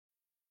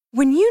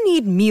When you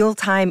need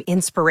mealtime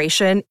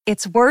inspiration,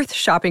 it's worth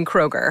shopping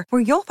Kroger,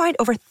 where you'll find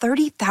over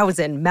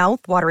 30,000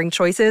 mouth-watering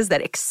choices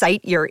that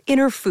excite your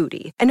inner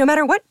foodie. And no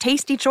matter what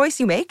tasty choice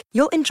you make,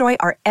 you'll enjoy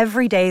our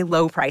everyday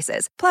low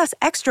prices, plus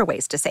extra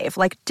ways to save,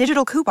 like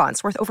digital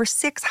coupons worth over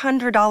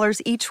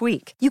 $600 each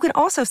week. You can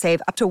also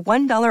save up to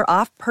 $1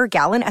 off per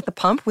gallon at the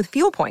pump with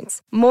fuel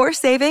points. More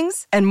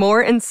savings and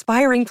more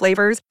inspiring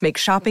flavors make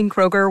shopping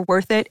Kroger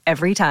worth it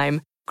every time.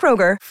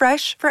 Kroger,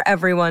 fresh for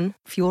everyone.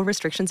 Fuel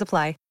restrictions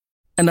apply.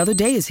 Another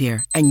day is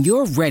here, and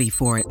you're ready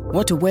for it.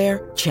 What to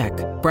wear? Check.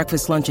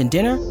 Breakfast, lunch, and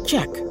dinner?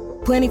 Check.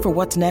 Planning for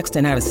what's next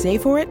and how to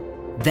save for it?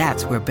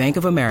 That's where Bank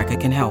of America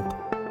can help.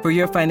 For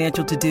your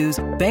financial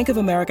to-dos, Bank of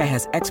America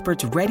has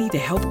experts ready to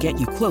help get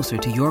you closer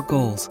to your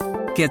goals.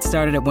 Get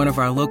started at one of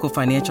our local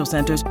financial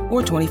centers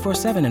or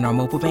 24/7 in our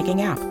mobile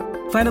banking app.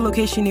 Find a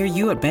location near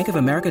you at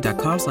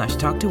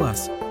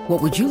bankofamerica.com/talktous.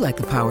 What would you like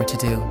the power to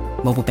do?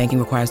 Mobile banking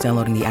requires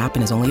downloading the app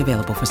and is only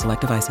available for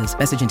select devices.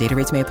 Message and data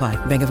rates may apply.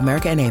 Bank of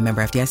America N.A.,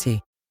 member FDIC.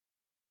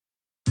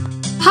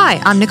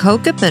 Hi, I'm Nicole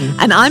Goodman.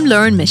 And I'm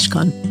Lauren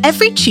Mishcon.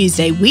 Every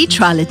Tuesday, we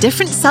trial a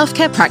different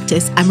self-care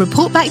practice and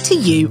report back to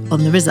you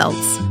on the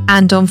results.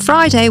 And on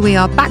Friday, we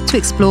are back to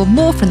explore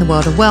more from the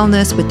world of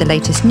wellness with the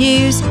latest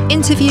news,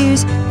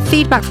 interviews,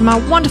 feedback from our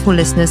wonderful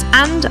listeners,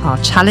 and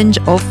our challenge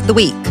of the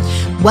week.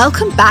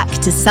 Welcome back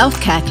to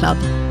Self-Care Club,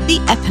 the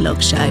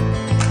Epilogue Show.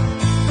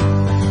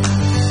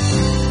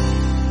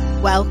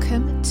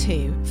 Welcome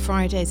to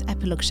Friday's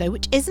Epilogue Show,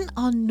 which isn't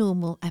our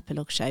normal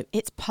Epilogue Show.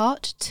 It's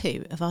part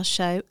 2 of our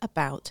show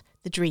about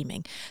the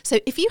dreaming. So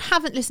if you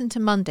haven't listened to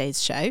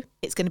Monday's show,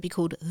 it's going to be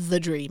called The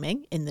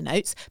Dreaming in the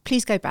notes.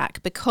 Please go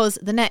back, because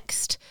the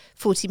next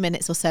 40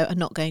 minutes or so are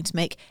not going to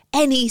make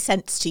any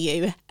sense to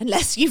you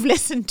unless you've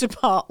listened to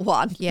part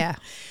 1. Yeah.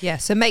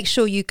 So make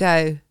sure you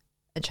go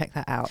and check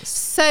that out.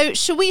 So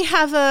shall we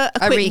have a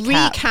quick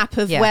recap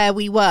of where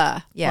we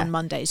were on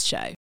Monday's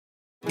show?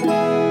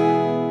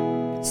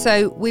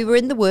 So we were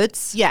in the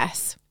woods.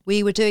 Yes.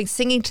 We were doing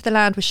Singing to the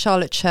Land with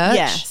Charlotte Church.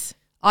 Yes.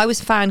 I was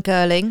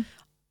fangirling.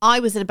 I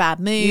was in a bad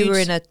mood. You were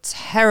in a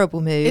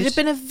terrible mood. It had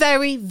been a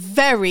very,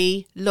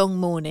 very long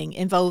morning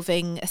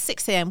involving a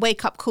 6 a.m.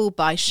 wake-up call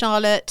by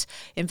Charlotte,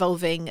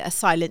 involving a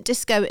silent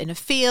disco in a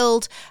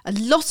field, a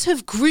lot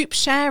of group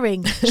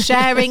sharing,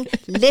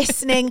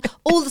 listening,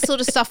 all the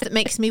sort of stuff that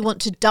makes me want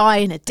to die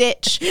in a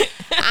ditch.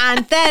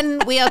 And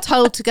then we are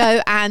told to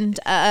go and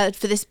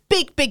for this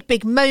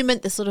big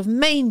moment, the sort of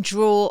main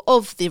draw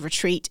of the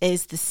retreat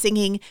is the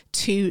Singing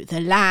to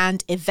the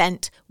Land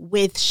event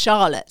with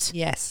Charlotte.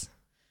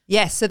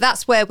 Yes, so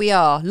that's where we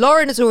are.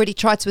 Lauren has already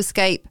tried to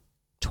escape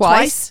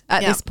twice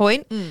at this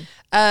point.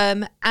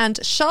 And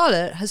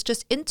Charlotte has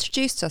just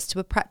introduced us to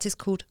a practice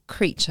called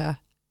creature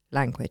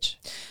language.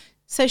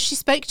 So she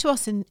spoke to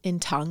us in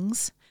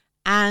tongues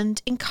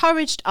and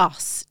encouraged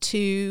us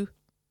to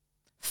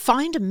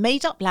find a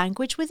made-up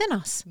language within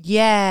us.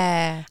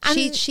 Yeah.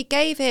 And she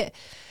gave it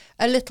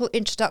a little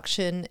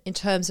introduction in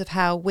terms of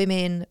how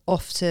women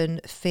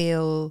often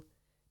feel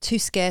too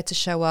scared to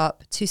show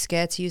up, too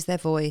scared to use their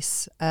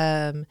voice.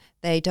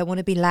 They don't want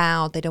to be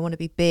loud. They don't want to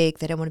be big.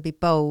 They don't want to be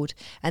bold.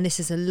 And this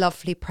is a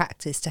lovely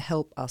practice to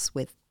help us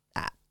with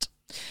that.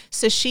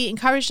 So she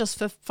encouraged us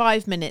for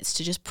 5 minutes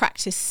to just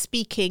practice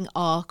speaking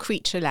our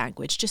creature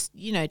language. Just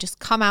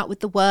come out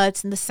with the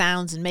words and the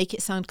sounds and make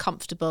it sound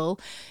comfortable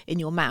in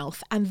your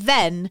mouth. And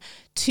then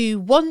to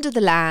wander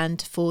the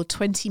land for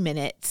 20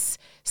 minutes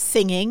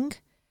singing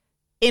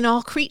in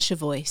our creature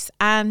voice.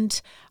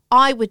 And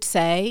I would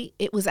say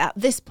it was at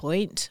this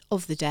point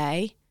of the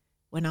day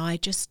when I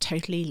just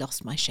totally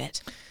lost my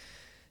shit.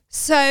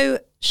 So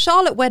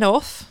Charlotte went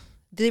off.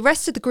 The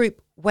rest of the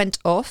group went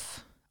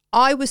off.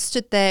 I was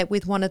stood there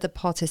with one of the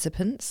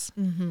participants.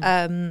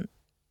 Mm-hmm.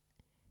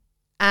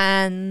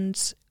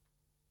 And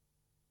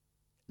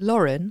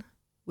Lauren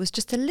was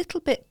just a little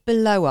bit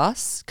below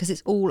us because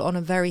it's all on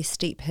a very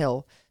steep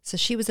hill. So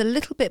she was a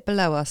little bit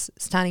below us,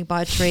 standing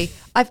by a tree.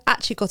 I've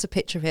actually got a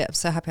picture of it. I'm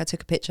so happy I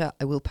took a picture.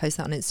 I will post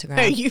that on Instagram.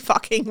 No, you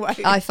fucking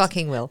won't. I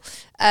fucking will.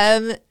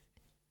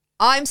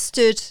 I'm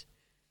stood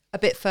a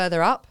bit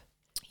further up.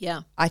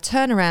 Yeah. I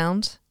turn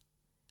around,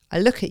 I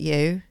look at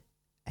you,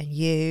 and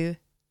you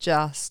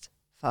just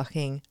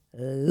fucking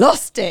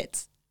lost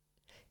it.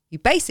 You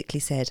basically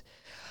said,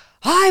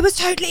 I was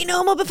totally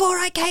normal before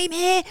I came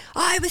here.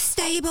 I was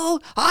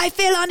stable. I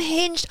feel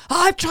unhinged.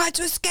 I've tried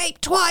to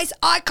escape twice.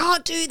 I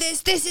can't do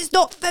this. This is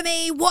not for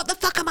me. What the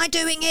fuck am I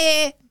doing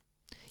here?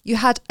 You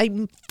had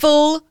a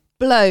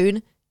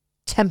full-blown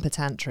temper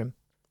tantrum.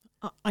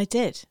 I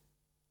did.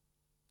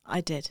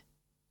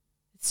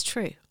 It's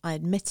true. I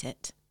admit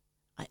it.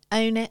 I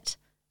own it.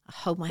 I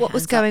hold my hands up to it. What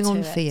was going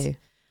on for you?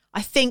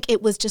 I think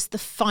it was just the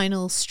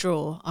final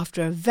straw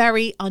after a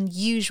very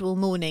unusual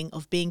morning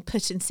of being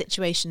put in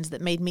situations that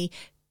made me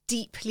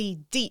deeply,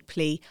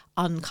 deeply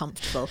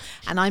uncomfortable.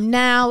 And I'm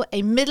now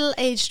a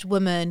middle-aged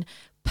woman,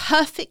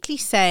 perfectly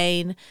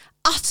sane,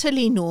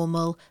 utterly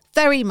normal,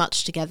 very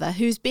much together,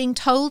 who's being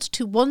told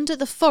to wander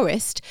the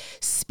forest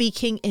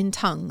speaking in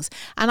tongues.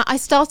 And I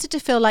started to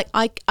feel like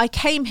I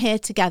came here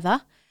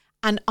together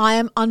and I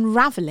am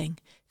unravelling.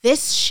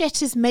 this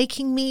shit is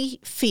making me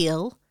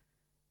feel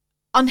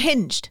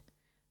unhinged.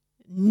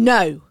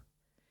 No.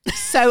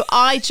 So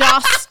I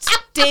just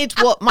did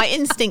what my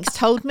instincts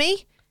told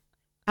me,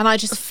 and I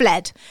just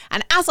fled.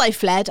 And as I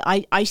fled,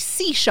 I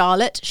see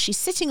Charlotte. She's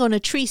sitting on a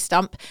tree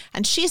stump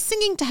and she is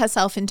singing to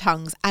herself in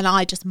tongues. And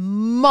I just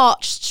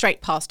marched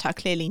straight past her,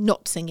 clearly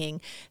not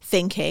singing,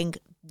 thinking,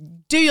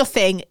 do your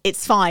thing,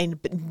 it's fine.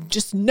 But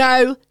just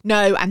no,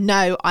 and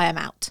no, I am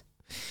out.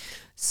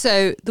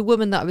 So the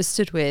woman that I was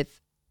stood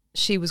with,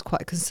 she was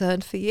quite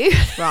concerned for you.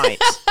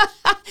 Right.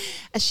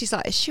 And she's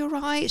like, is she all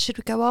right? Should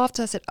we go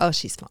after? I said, oh,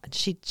 she's fine.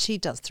 She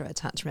does throw a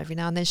tantrum every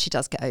now and then. She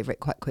does get over it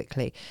quite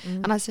quickly.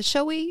 And I said,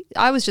 shall we?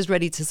 I was just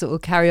ready to sort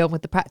of carry on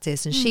with the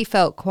practice. And she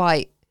felt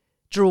quite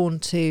drawn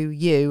to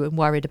you and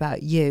worried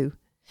about you.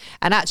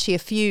 And actually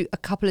a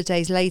couple of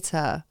days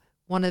later,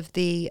 one of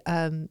the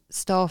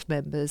staff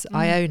members,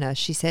 Iona,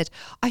 she said,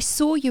 I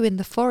saw you in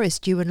the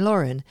forest, you and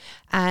Lauren,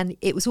 and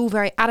it was all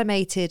very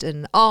animated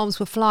and arms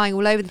were flying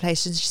all over the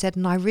place. And she said,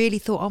 and I really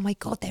thought, oh my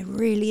God, they're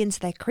really into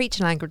their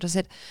creature language. I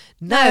said,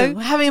 no.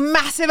 We're having a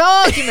massive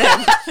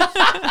argument.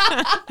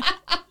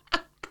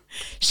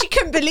 She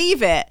couldn't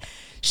believe it.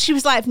 She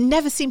was like, I've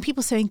never seen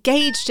people so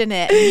engaged in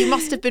it. And you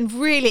must have been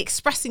really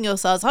expressing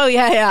yourselves. Oh,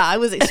 yeah, I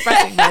was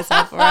expressing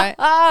myself, all right?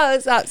 Oh,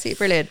 it's absolutely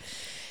brilliant.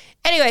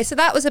 Anyway, so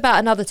that was about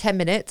another 10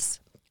 minutes.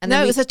 And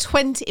then it was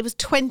 20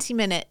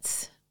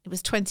 minutes. It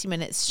was 20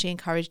 minutes. She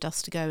encouraged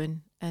us to go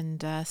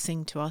and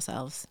sing to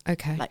ourselves.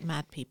 Okay. Like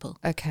mad people.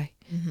 Okay.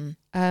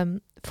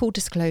 Full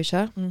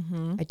disclosure,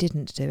 I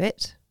didn't do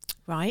it.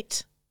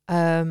 Right.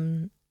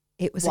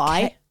 It was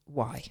Why?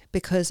 Why?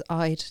 Because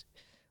I'd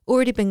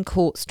already been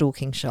caught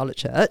stalking Charlotte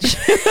Church.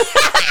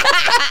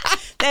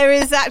 There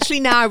is actually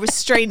now a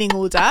restraining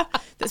order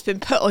that's been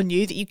put on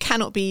you that you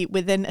cannot be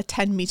within a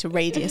 10-metre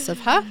radius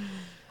of her.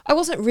 I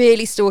wasn't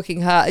really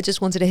stalking her. I just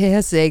wanted to hear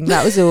her sing.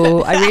 That was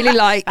all. I really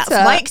liked That's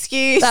her. my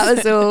excuse. That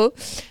was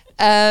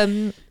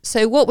all.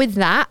 So what with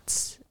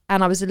that,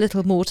 and I was a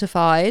little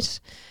mortified.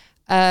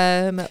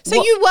 So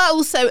you were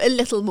also a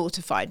little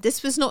mortified.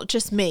 This was not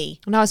just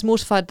me. And I was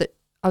mortified that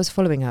I was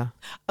following her.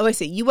 Oh, I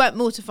see. You weren't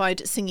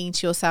mortified at singing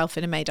to yourself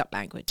in a made-up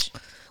language.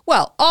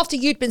 Well, after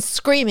you'd been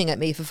screaming at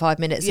me for 5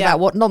 minutes about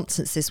what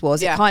nonsense this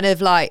was, Yeah. it kind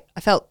of like,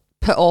 I felt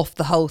put off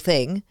the whole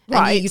thing.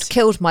 Right. And you'd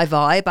killed my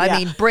vibe. I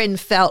mean, Bryn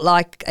felt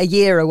like a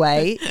year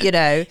away, you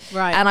know.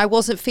 Right. And I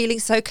wasn't feeling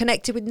so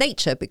connected with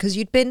nature because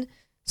you'd been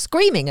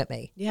screaming at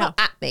me. Yeah. Not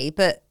at me,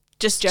 but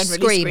Just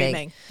generally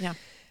screaming. Yeah.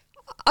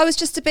 I was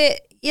just a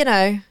bit, you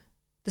know,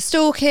 the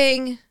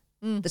stalking,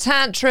 the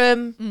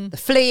tantrum, the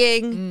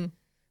fleeing.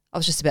 I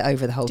was just a bit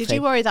over the whole thing. Did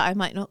you worry that I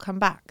might not come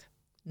back?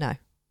 No.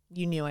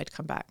 You knew I'd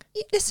come back.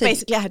 Listen,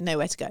 Basically, I had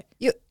nowhere to go.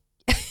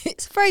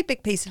 it's a very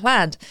big piece of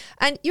land,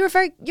 and you're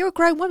a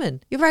grown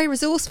woman. You're very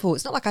resourceful.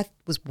 It's not like I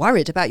was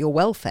worried about your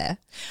welfare.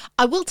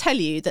 I will tell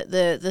you that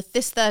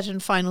this third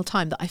and final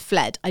time that I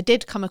fled, I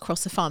did come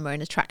across a farmer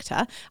in a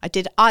tractor. I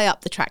did eye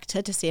up the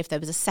tractor to see if there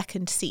was a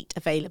second seat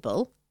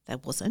available. There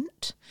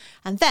wasn't.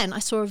 And then I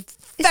saw Is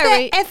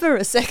there ever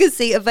a second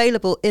seat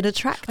available in a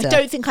tractor? I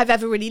don't think I've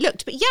ever really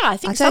looked, but yeah, I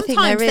think don't think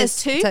sometimes there there's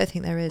is. two. I don't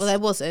think there is. Well, there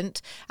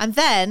wasn't. And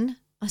then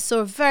I saw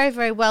a very,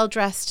 very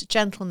well-dressed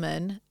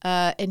gentleman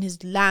in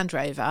his Land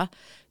Rover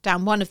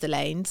down one of the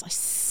lanes. I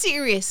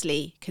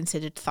seriously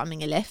considered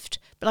thumbing a lift,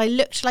 but I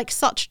looked like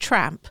such a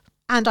tramp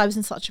and I was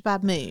in such a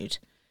bad mood.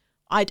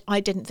 I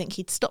didn't think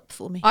he'd stop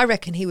for me. I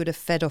reckon he would have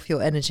fed off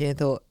your energy and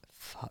thought,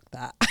 fuck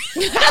that.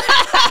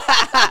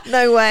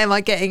 No way am I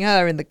getting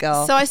her in the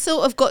car. So I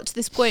sort of got to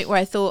this point where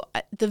I thought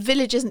the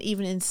village isn't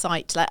even in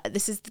sight. Like,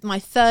 this is my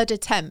third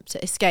attempt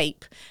to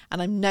escape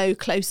and I'm no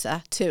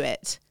closer to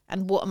it.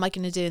 And what am I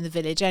going to do in the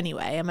village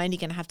anyway? I'm only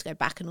going to have to go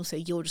back, and also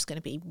you're just going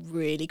to be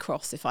really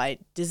cross if I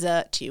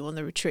desert you on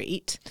the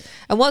retreat.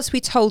 And once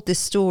we told this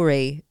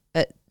story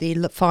at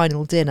the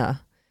final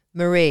dinner,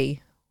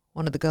 Marie,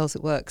 one of the girls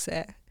that works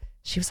there,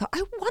 she was like,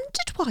 I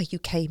wondered why you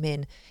came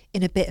in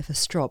a bit of a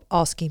strop,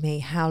 asking me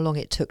how long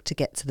it took to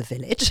get to the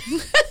village.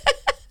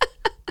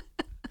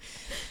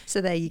 So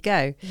there you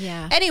go.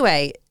 Yeah.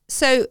 Anyway,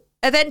 so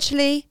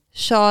eventually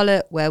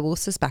Charlotte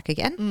werewolves us back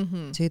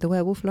again to the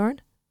werewolf,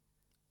 Lauren.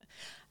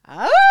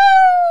 Oh,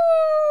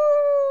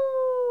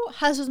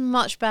 hers was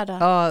much better.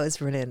 Oh, it was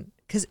brilliant.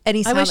 Because any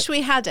I sound, wish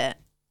we had it.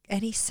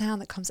 any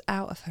sound that comes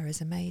out of her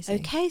is amazing.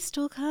 Okay,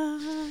 stalker.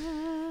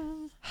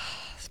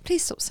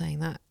 Please stop saying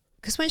that.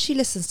 Because when she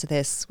listens to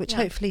this, which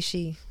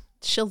hopefully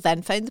She'll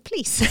then phone the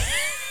police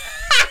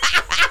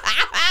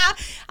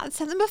and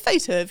send them a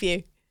photo of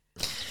you.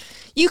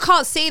 You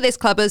can't see this,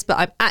 clubbers, but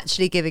I'm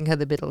actually giving her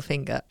the middle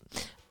finger.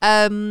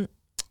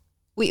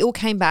 We all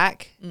came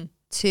back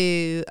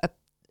to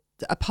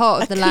a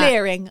part of the land. A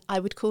clearing,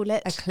 I would call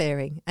it. A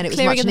clearing. And it was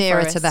Clearing much in the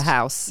nearer to forest. the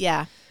house.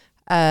 Yeah.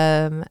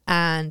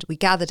 And we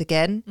gathered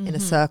again in a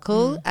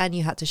circle and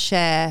you had to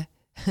share.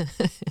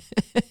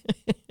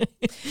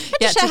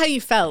 Share how you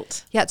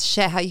felt. You had to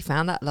share how you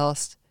found that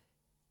last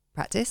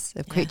practice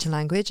of creature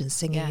language and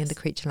singing in the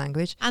creature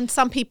language. And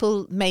some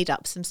people made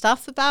up some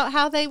stuff about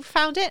how they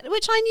found it,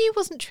 which I knew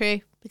wasn't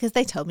true because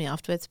they told me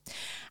afterwards.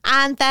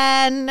 And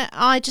then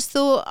I just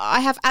thought,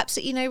 I have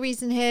absolutely no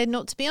reason here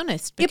not to be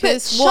honest,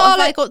 because what have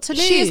I got to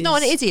lose? She is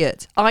not an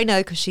idiot. I know,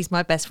 because she's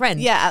my best friend.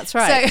 Yeah, that's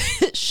right.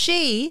 So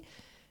she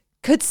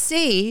could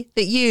see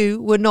that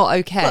you were not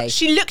okay. Well,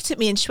 she looked at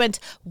me and she went,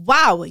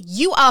 wow,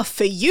 you are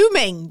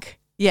fuming.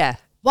 Yeah.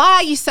 Why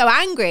are you so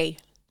angry?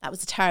 That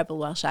was a terrible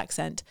Welsh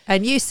accent.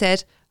 And you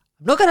said,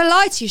 I'm not going to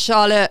lie to you,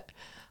 Charlotte.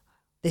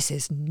 This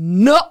is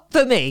not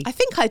for me. I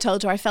think I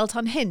told her I felt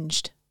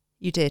unhinged.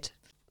 You did.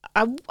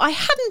 I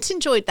hadn't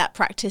enjoyed that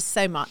practice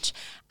so much.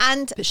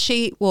 But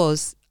she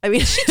was. I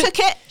mean, she took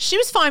it. She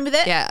was fine with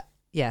it.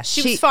 Yeah.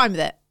 She was fine with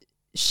it.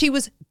 She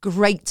was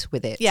great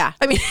with it. Yeah.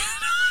 I mean,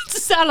 to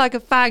sound like a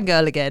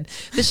fangirl again,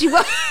 but she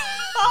was.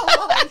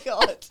 Oh my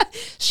God.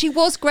 She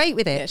was great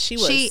with it. Yeah, she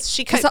was.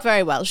 She coped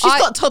very well. She's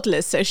got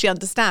toddlers, so she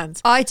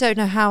understands. I don't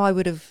know how I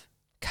would have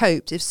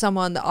coped if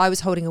someone that I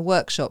was holding a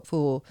workshop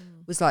for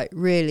was like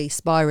really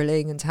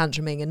spiraling and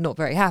tantruming and not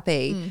very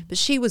happy. But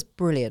she was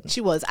brilliant.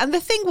 She was. And the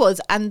thing was,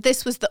 and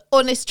this was the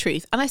honest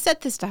truth, and I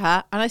said this to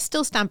her and I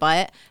still stand by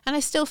it and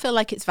I still feel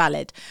like it's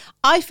valid.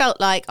 I felt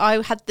like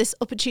I had this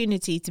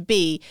opportunity to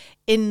be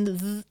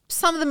in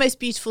some of the most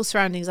beautiful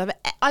surroundings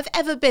I've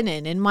ever been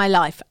in my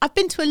life. I've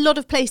been to a lot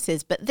of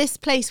places, but this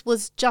place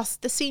was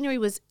just, the scenery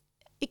was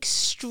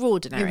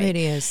extraordinary. It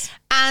really is.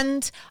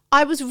 And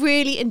I was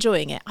really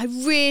enjoying it. I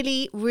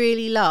really,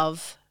 really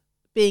love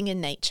being in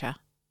nature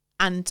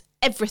and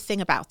everything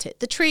about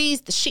it. The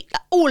trees, the sheep,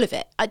 all of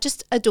it. I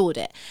just adored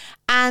it.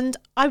 And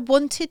I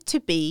wanted to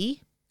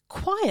be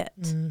quiet.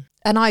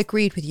 And I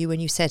agreed with you when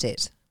you said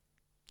it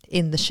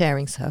in the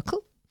sharing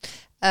circle.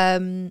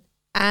 And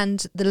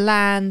the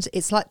land,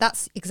 it's like,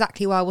 that's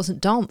exactly why I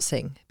wasn't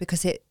dancing,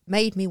 because it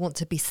made me want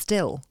to be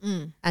still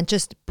and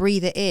just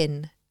breathe it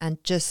in and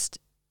just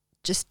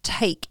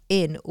take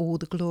in all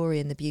the glory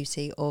and the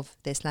beauty of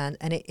this land.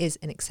 And it is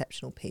an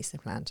exceptional piece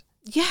of land.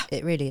 Yeah.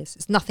 It really is.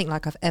 It's nothing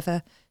like I've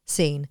ever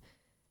seen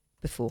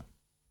before.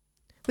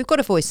 We've got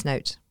a voice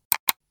note.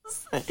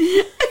 Right.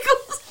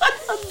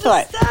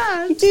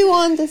 You do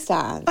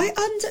understand.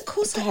 Of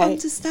course I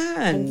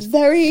understand. I'm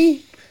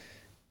very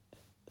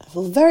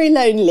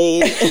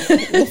lonely.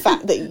 The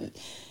fact that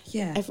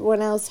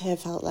everyone else here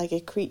felt like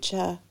a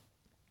creature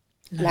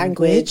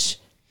language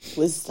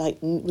was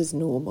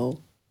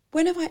normal.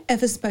 When have I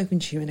ever spoken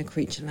to you in a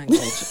creature language?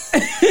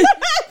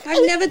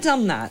 I've never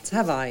done that,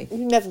 have I?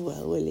 You never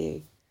will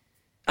you?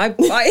 I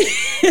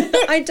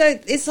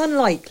don't. It's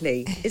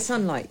unlikely. It's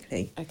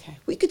unlikely. Okay.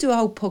 We could do a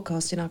whole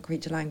podcast in our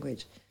creature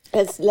language.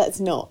 Let's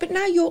not. But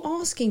now you're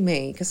asking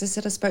me, because I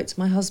said I spoke to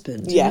my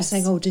husband. Yes. And you're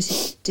saying, oh,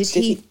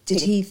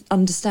 did he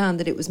understand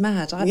that it was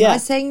mad? I'm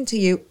saying to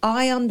you,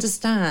 I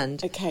understand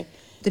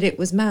that it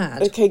was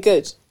mad. Okay,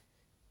 good.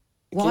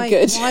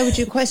 Why would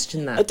you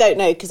question that? I don't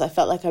know, because I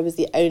felt like I was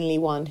the only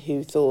one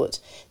who thought,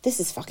 this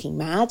is fucking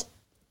mad.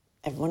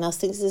 Everyone else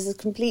thinks this is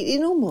completely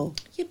normal.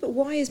 Yeah, but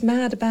why is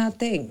mad a bad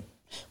thing?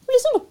 Well,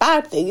 it's not a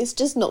bad thing. It's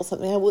just not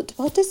something I want to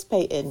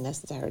participate in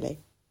necessarily.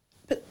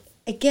 But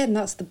again,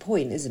 that's the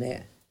point, isn't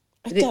it?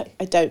 I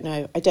don't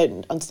know. I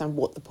don't understand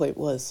what the point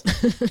was.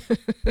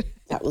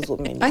 That was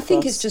what made me I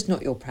think cross. it's just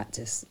not your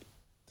practice.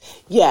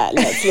 Yeah,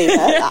 let's leave it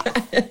at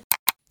that.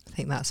 I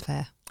think that's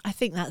fair. I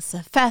think that's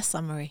a fair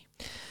summary.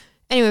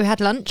 Anyway, we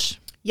had lunch.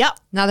 Yep.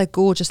 Another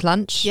gorgeous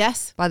lunch.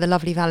 Yes. By the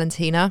lovely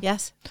Valentina.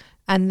 Yes.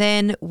 And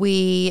then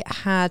we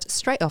had,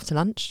 straight after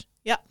lunch.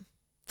 Yep.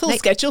 Full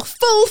schedule.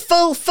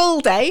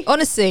 Full day.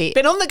 Honestly.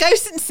 Been on the go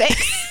since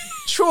 6.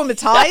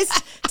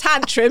 Traumatised.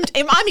 Tantrumed.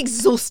 I'm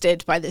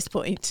exhausted by this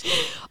point.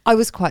 I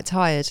was quite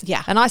tired.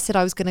 Yeah. And I said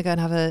I was going to go and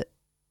have a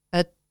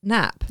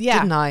nap,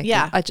 didn't I?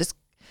 Yeah. I just,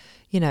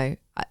 there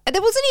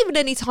wasn't even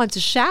any time to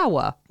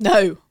shower.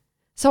 No.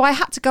 So I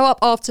had to go up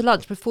after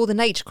lunch before the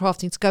nature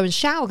crafting to go and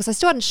shower, because I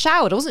still hadn't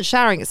showered. I wasn't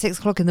showering at 6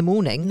 o'clock in the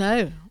morning.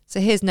 No.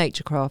 So here's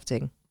nature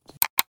crafting.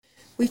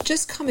 We've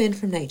just come in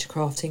from nature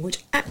crafting,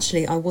 which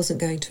actually I wasn't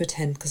going to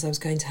attend because I was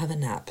going to have a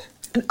nap.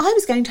 And I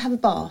was going to have a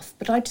bath,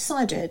 but I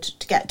decided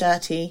to get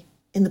dirty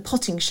in the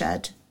potting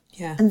shed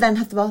Yeah. and then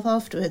have the bath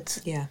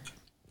afterwards. Yeah.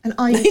 And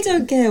They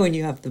don't care when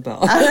you have the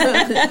bath.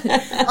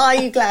 are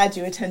you glad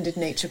you attended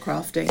nature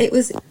crafting? It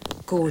was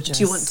gorgeous.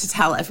 Do you want to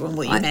tell everyone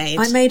what you made?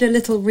 I made a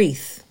little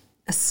wreath,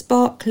 a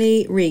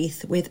sparkly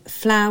wreath with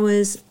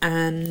flowers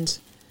and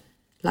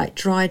like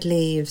dried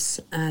leaves,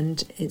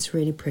 and it's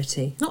really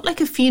pretty. Not like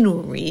a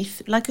funeral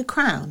wreath, like a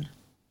crown,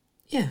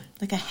 Yeah.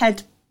 like a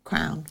head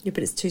crown, Yeah,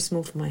 but it's too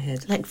small for my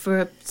head. like for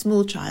a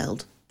small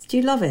child. Do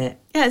you love it?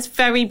 Yeah, it's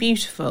very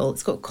beautiful.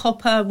 It's got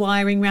copper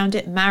wiring around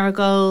it,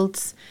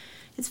 marigolds.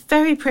 It's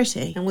very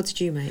pretty. And what did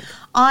you make?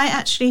 I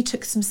actually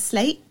took some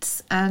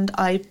slates and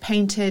I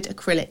painted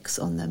acrylics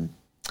on them,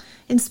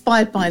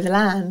 inspired by the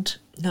land.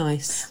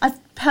 Nice. I've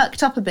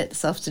perked up a bit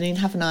this afternoon,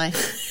 haven't I?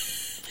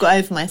 Got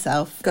over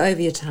myself. Got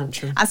over your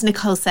tantrum. As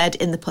Nicole said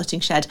in the potting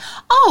shed,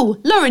 oh,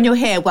 Lauren, you're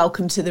here.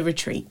 Welcome to the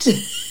retreat.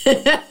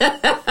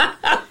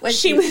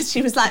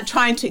 she was like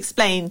trying to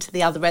explain to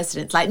the other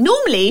residents, like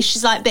normally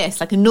she's like this,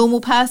 like a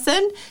normal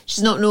person.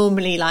 She's not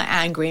normally like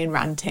angry and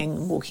ranting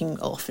and walking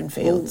off in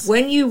fields.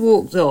 When you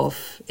walked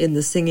off in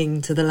the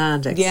singing to the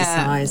land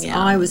exercise, yeah.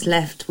 I was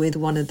left with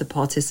one of the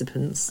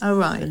participants. Oh,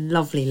 right. A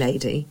lovely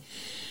lady.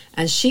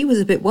 And she was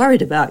a bit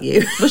worried about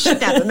you. Well, she'd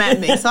never met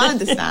me, so I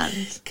understand.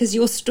 Because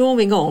you're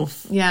storming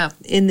off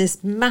in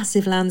this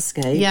massive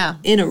landscape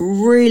in a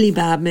really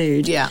bad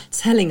mood,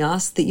 telling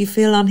us that you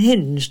feel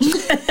unhinged.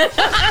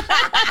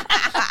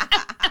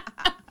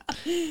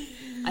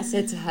 I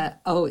said to her,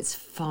 oh, it's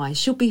fine.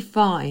 She'll be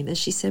fine. And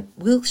she said,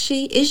 will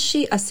she? Is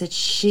she? I said,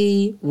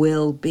 she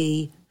will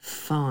be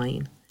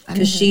fine.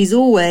 Because she's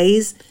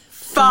always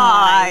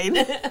fine.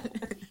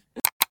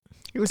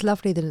 It was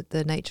lovely,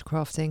 the nature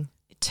crafting.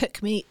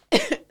 Took me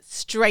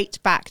straight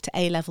back to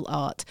A-level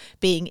art,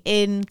 being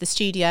in the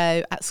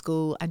studio at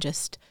school and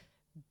just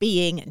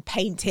being and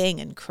painting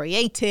and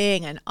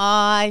creating, and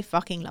I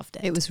fucking loved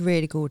it. It was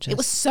really gorgeous. It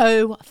was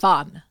so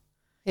fun.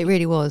 It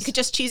really was. You could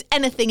just choose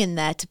anything in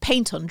there to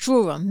paint on,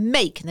 draw on,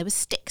 make, and there was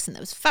sticks and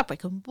there was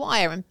fabric and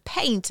wire and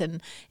paint,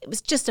 and it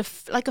was just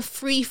like a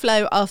free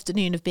flow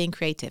afternoon of being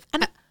creative.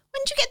 And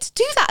when did you get to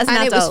do that as an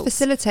adult? And it was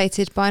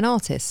facilitated by an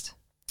artist.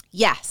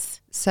 Yes.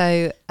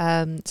 So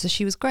so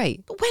she was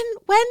great. But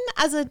when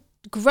as a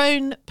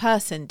grown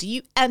person, do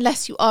you,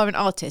 unless you are an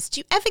artist,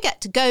 do you ever get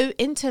to go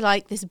into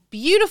like this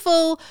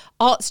beautiful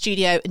art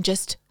studio and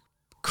just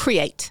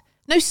create?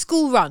 No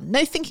school run,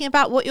 no thinking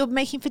about what you're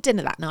making for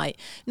dinner that night,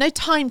 no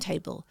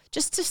timetable,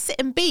 just to sit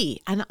and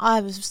be. And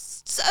I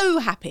was so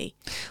happy.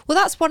 Well,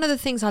 that's one of the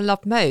things I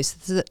loved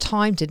most, is that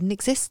time didn't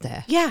exist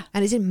there. Yeah.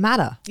 And it didn't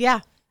matter. Yeah.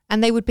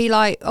 And they would be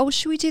like, oh,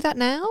 should we do that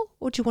now?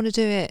 Or do you want to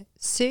do it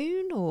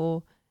soon?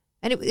 Or...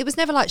 And it was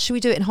never like, should we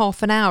do it in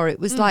half an hour? It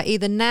was like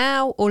either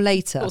now or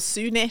later. Or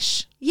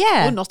soonish.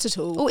 Yeah. Or not at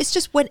all. Or it's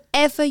just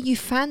whenever you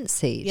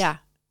fancied. Yeah.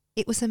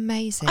 It was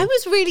amazing. I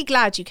was really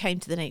glad you came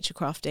to the nature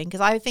crafting,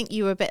 because I think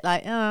you were a bit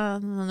like, oh,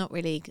 not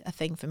really a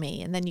thing for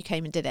me. And then you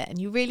came and did it and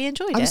you really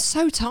enjoyed it. I was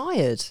so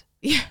tired.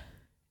 Yeah.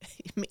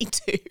 Me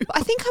too. But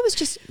I think I was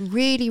just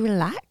really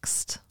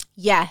relaxed.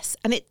 Yes.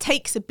 And it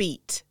takes a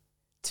beat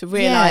to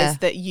realise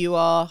that you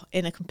are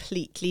in a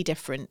completely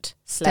different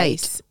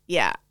place.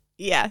 Yeah.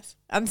 Yes.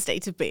 And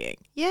state of being.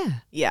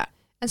 Yeah. Yeah.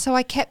 And so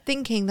I kept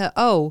thinking that,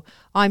 oh,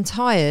 I'm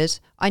tired.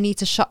 I need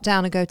to shut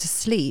down and go to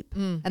sleep.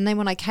 And then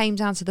when I came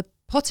down to the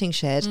potting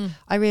shed,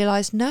 I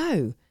realised,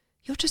 no,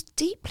 you're just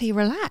deeply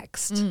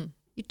relaxed.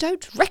 You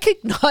don't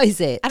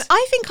recognise it. And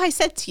I think I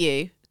said to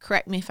you,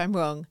 correct me if I'm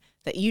wrong,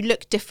 that you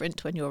look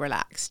different when you're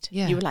relaxed.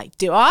 Yeah. You were like,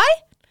 do I?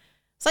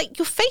 It's like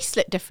your face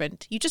looked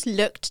different. You just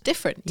looked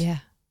different. Yeah.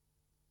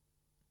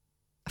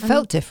 I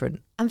felt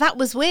different. And that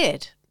was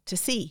weird to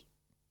see.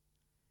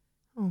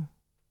 Oh.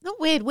 Not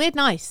weird,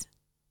 nice.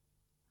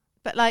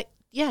 But like,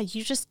 yeah,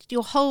 you just,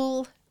 your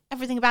whole,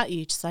 everything about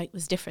you just like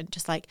was different,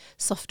 just like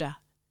softer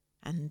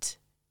and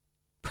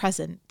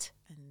present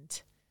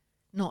and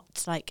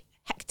not like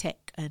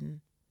hectic,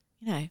 and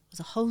you know, it was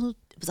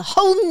a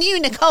whole new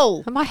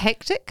Nicole. Am I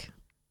hectic?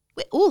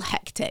 We're all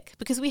hectic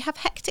because we have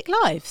hectic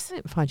lives. I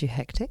didn't find you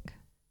hectic.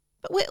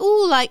 But we're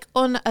all like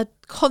on a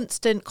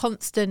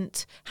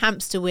constant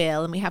hamster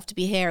wheel, and we have to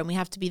be here and we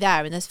have to be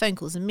there, and there's phone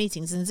calls and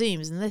meetings and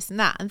Zooms and this and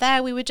that. And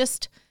there we were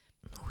just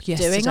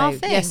doing our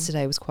thing.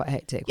 Yesterday was quite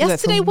hectic.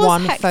 Yesterday we went from was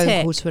one phone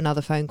hectic. call to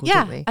another phone call,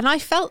 Yeah, didn't we? and I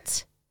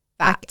felt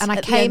that. And I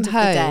at the came end of the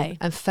home day.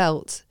 and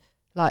felt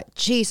like,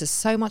 Jesus,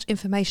 so much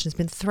information has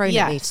been thrown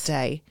at me Yes.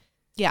 today.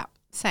 Yeah,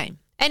 same.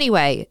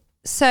 Anyway,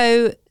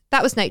 so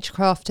that was nature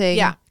crafting.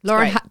 Yeah,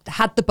 Lauren great.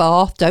 had the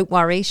bath. Don't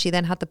worry, she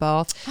then had the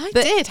bath. I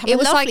But did have it a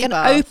was like lovely an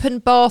bath. open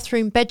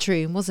bathroom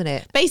bedroom, wasn't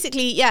it?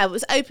 Basically, yeah, it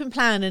was open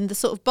plan, and the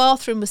sort of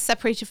bathroom was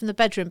separated from the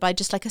bedroom by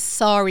just like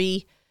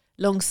a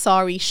long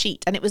sari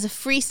sheet, and it was a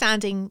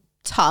freestanding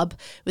tub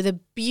with a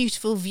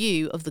beautiful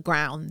view of the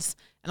grounds.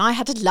 And I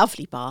had a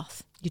lovely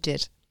bath. You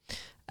did.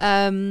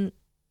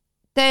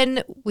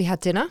 Then we had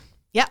dinner.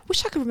 Yeah.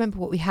 Wish I could remember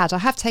what we had. I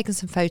have taken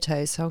some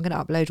photos, so I'm going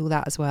to upload all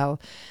that as well.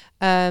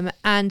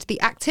 And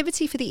the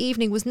activity for the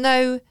evening was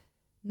no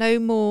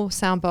more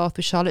sound bath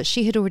with Charlotte.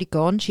 She had already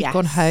gone. She'd Yes,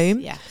 gone home.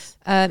 Yes.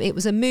 It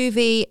was a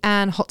movie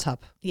and hot tub.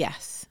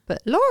 Yes.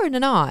 But Lauren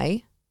and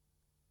I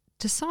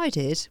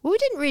decided, well, we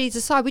didn't really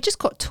decide. We just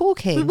got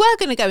talking. We were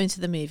going to go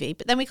into the movie,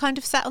 but then we kind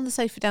of sat on the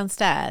sofa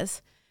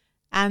downstairs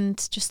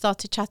and just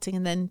started chatting,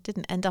 and then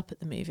didn't end up at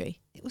the movie.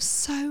 It was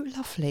so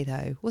lovely,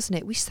 though, wasn't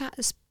it? We sat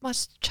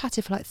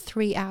chatted for like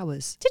 3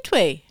 hours. Did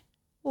we?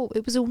 Well,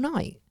 it was all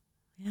night.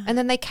 Yeah. And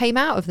then they came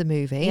out of the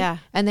movie. Yeah.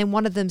 And then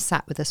one of them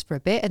sat with us for a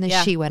bit, and then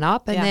Yeah. she went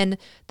up, and Yeah. then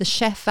the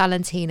chef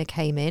Valentina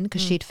came in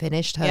because she'd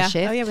finished her Yeah.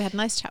 shift. Oh yeah, we had a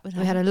nice chat with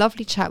her. We had a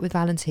lovely chat with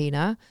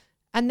Valentina,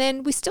 and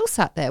then we still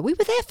sat there. We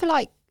were there for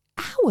like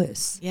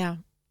hours. Yeah.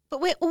 But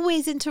we're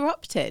always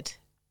interrupted.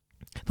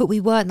 But we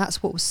weren't.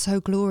 That's what was so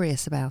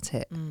glorious about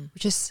it. Mm. We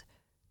just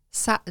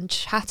sat and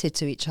chatted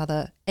to each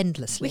other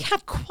endlessly. We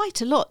had quite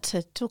a lot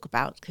to talk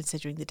about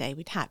considering the day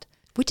we'd had.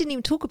 We didn't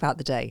even talk about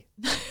the day.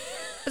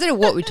 I don't know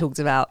what we talked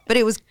about, but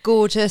it was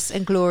gorgeous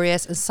and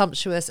glorious and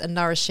sumptuous and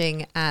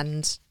nourishing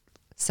and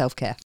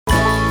self-care.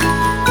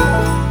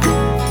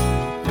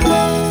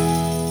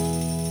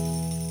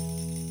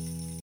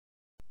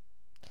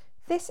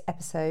 This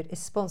episode is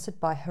sponsored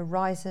by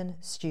Horizon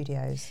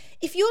Studios.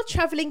 If you're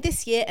travelling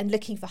this year and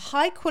looking for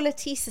high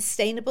quality,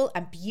 sustainable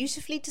and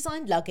beautifully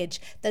designed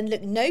luggage, then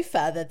look no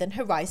further than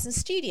Horizon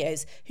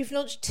Studios, who've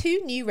launched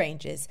 2 new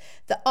ranges.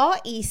 The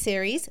RE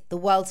series, the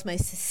world's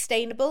most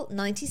sustainable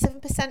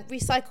 97%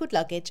 recycled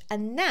luggage,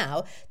 and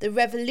now the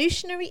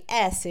revolutionary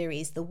Air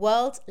series, the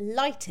world's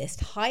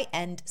lightest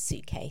high-end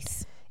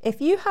suitcase. If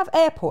you have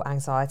airport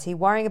anxiety,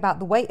 worrying about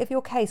the weight of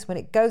your case when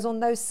it goes on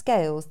those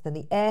scales, then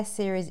the Air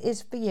series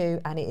is for you,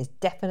 and it is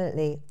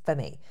definitely for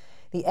me.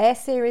 The Air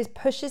series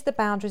pushes the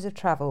boundaries of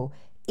travel.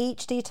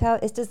 Each detail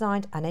is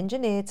designed and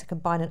engineered to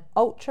combine an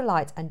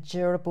ultralight and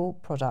durable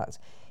product.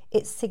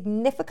 It's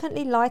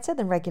significantly lighter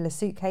than regular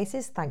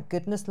suitcases. Thank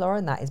goodness,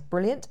 Lauren, that is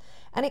brilliant.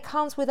 And it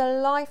comes with a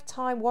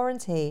lifetime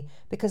warranty,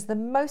 because the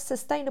most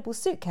sustainable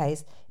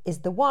suitcase is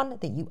the one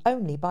that you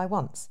only buy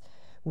once.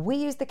 We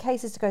used the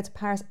cases to go to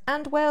Paris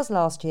and Wales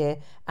last year,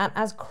 and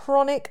as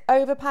chronic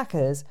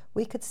overpackers,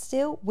 we could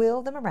still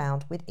wheel them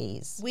around with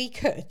ease. We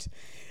could.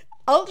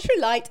 Ultra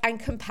light and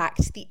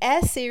compact, the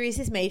Air series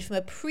is made from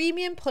a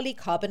premium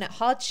polycarbonate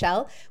hard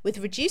shell with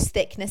reduced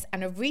thickness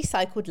and a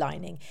recycled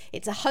lining.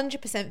 It's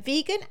 100%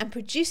 vegan and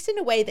produced in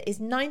a way that is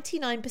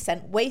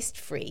 99%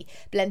 waste-free,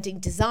 blending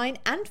design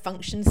and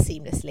function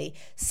seamlessly.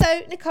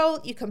 So, Nicole,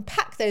 you can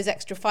pack those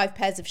extra 5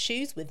 pairs of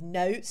shoes with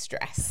no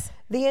stress.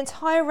 The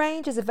entire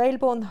range is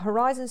available on the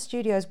Horizon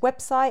Studios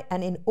website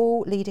and in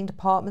all leading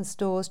department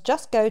stores.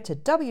 Just go to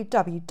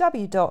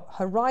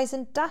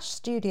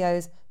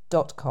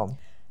www.horizon-studios.com.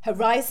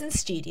 Horizon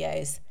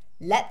Studios.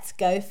 Let's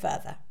go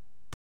further.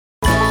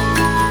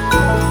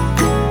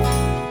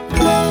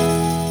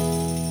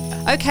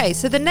 Okay,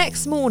 so the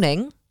next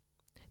morning,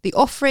 the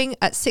offering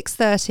at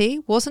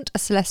 6:30 wasn't a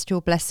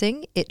celestial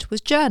blessing, it was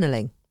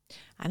journaling.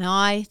 And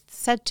I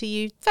said to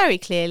you very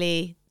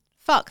clearly,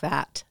 fuck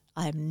that.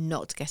 I am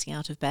not getting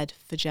out of bed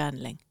for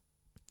journaling.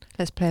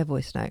 Let's play a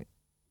voice note.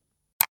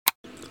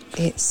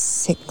 It's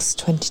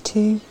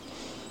 6:22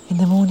 in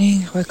the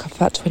morning. I woke up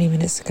about 20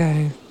 minutes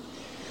ago.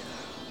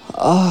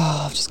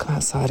 Oh, I've just come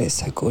outside. It's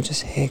so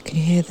gorgeous here. Can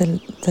you hear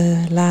the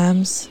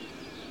lambs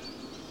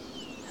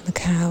and the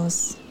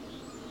cows?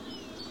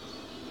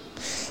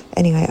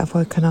 Anyway, I've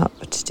woken up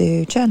to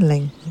do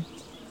journaling.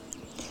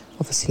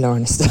 Obviously,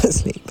 Lauren is still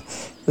asleep.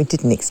 We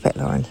didn't expect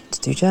Lauren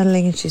to do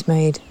journaling, and she's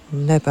made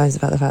no bones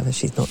about the fact that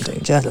she's not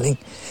doing journaling.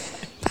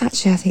 But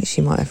actually, I think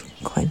she might have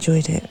quite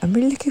enjoyed it. I'm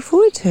really looking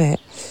forward to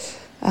it.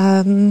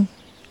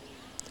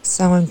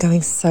 So I'm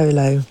going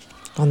solo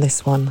on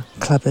this one,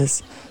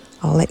 clubbers.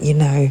 I'll let you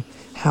know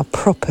how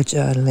proper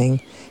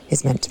journaling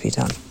is meant to be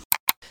done.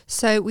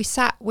 So we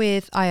sat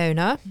with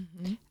Iona,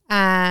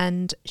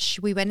 and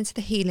we went into the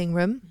healing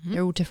room.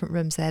 There are all different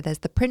rooms there. There's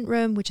the print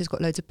room, which has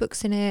got loads of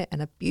books in it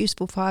and a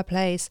beautiful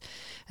fireplace,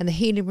 and the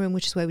healing room,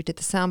 which is where we did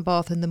the sound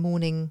bath in the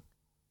morning,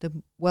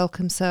 the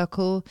welcome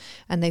circle,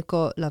 and they've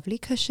got lovely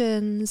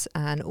cushions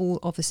and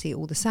obviously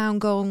all the sound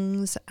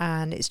gongs,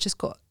 and it's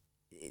got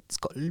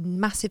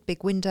massive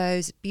big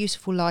windows,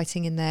 beautiful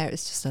lighting in there.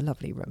 It's just a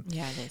lovely room.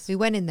 Yeah, it is. We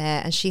went in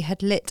there and she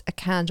had lit a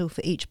candle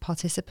for each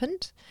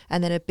participant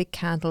and then a big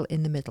candle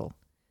in the middle.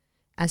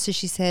 And so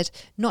she said,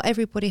 not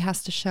everybody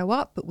has to show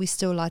up, but we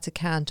still light a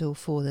candle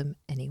for them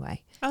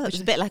anyway. Oh, that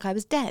was a bit like I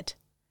was dead.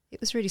 It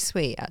was really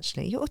sweet,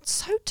 actually. You're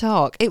so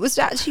dark. It was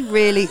actually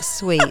really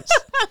sweet.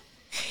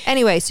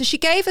 Anyway, so she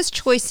gave us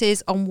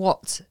choices on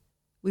what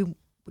we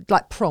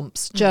like,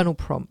 prompts, journal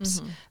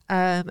prompts.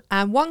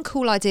 And one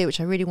cool idea, which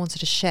I really wanted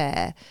to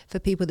share for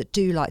people that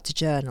do like to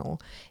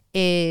journal,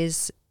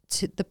 is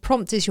the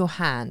prompt is your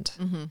hand.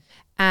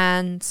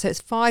 And so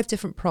it's 5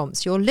 different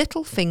prompts. Your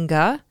little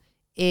finger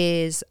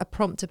is a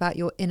prompt about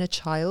your inner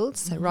child.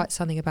 So write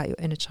something about your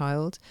inner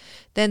child.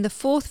 Then the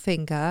 4th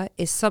finger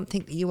is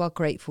something that you are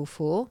grateful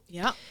for.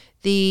 Yeah.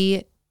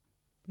 The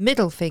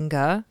middle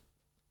finger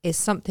is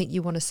something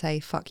you want to say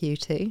fuck you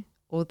to,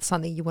 or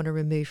something you want to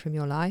remove from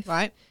your life.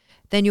 Right.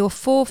 Then your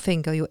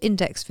forefinger, your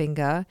index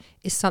finger,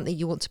 is something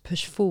you want to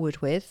push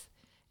forward with.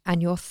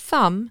 And your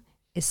thumb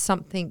is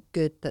something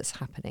good that's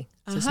happening.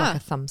 So it's like a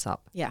thumbs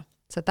up. Yeah.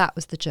 So that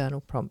was the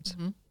journal prompt.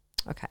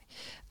 Okay.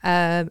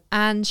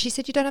 And she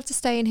said, you don't have to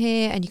stay in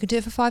here, and you can do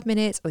it for 5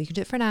 minutes, or you can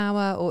do it for an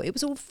hour, or it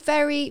was all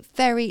very,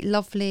 very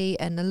lovely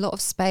and a lot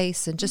of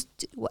space, and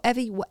just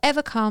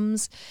whatever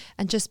comes,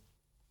 and just,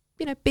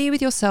 be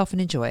with yourself and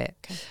enjoy it.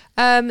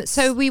 Okay.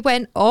 So we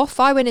went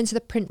off. I went into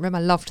the print room. I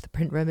loved the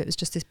print room. It was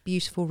just this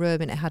beautiful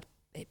room, and it had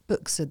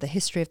books of the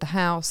history of the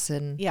house,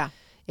 and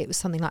it was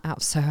something like out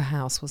of Soho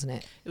House, wasn't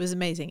it? It was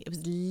amazing. It was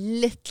a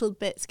little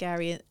bit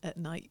scary at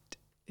night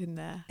in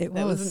there. There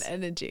was an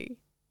energy.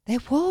 There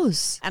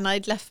was. And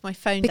I'd left my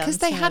phone because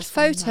they had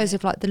photos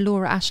of like the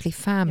Laura Ashley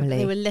family.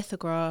 They were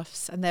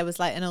lithographs, and there was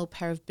like an old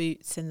pair of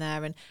boots in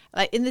there, and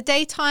like in the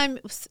daytime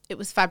it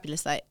was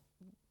fabulous, like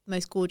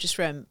most gorgeous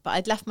room. But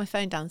I'd left my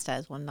phone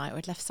downstairs one night, or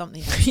I'd left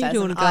something downstairs. You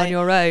didn't want to go on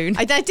your own.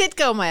 I did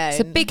go on my own.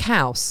 It's a big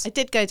house. I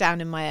did go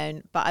down in my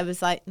own, but I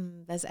was like,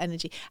 there's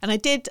energy. And I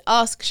did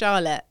ask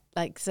Charlotte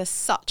like there's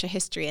such a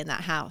history in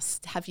that house.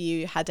 Have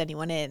you had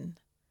anyone in?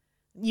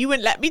 You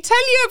wouldn't let me tell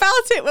you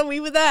about it when we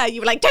were there.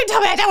 You were like, don't tell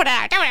me, I don't want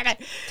to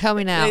know. Tell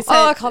me now. They said-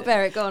 I can't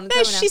bear it. Go on. No,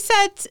 tell me now. she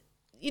said,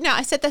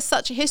 I said, there's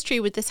such a history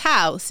with this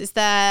house. Is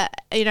there,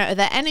 are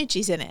there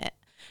energies in it?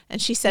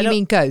 And she said, You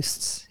mean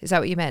ghosts? Is that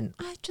what you meant?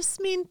 I just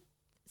mean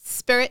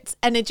spirits,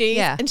 energies.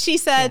 Yeah. And she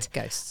said,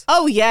 Ghosts.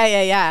 oh,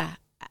 yeah.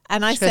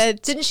 And I She goes,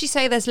 said, didn't she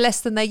say there's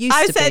less than there used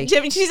I to said, be?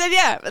 Jimmy, she said,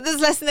 yeah, but there's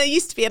less than there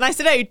used to be. And I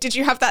said, oh, did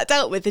you have that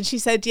dealt with? And she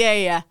said,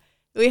 yeah.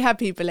 We had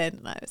people in.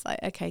 And I was like,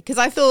 okay. Because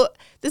I thought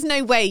there's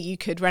no way you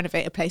could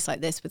renovate a place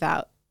like this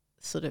without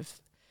sort of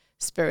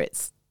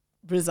spirits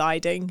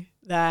residing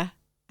there.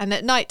 And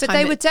at night time. But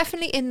they were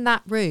definitely in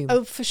that room.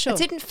 Oh, for sure. I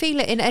didn't feel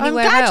it in I'm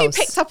anywhere glad else.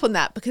 you picked up on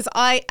that because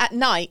at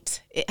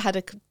night, it had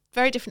a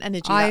very different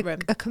energy, that room.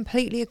 I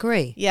completely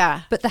agree.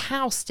 Yeah. But the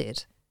house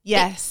did.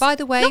 Yes. By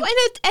the way, not in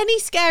any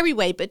scary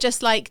way, but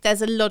just like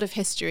there's a lot of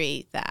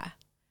history there.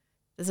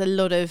 There's a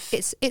lot of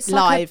it's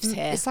lives like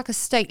here. It's like a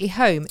stately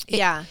home.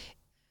 Yeah.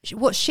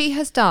 What she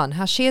has done,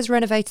 how she has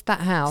renovated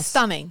that house.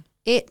 Stunning.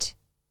 It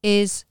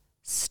is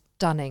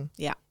stunning.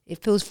 Yeah. It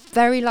feels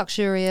very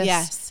luxurious.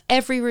 Yes.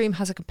 Every room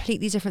has a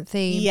completely different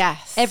theme.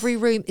 Yes. Every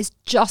room is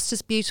just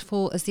as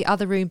beautiful as the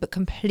other room, but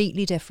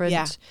completely different.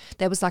 Yeah.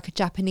 There was like a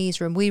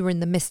Japanese room. We were in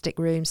the mystic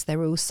rooms. There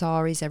were all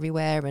saris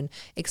everywhere and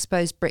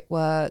exposed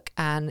brickwork.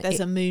 And There's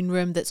a moon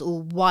room that's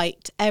all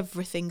white.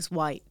 Everything's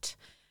white.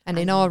 And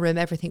in our room,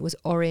 everything was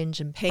orange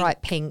and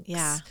bright pinks.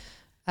 Yeah.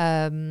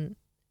 Um,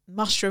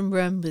 Mushroom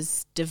room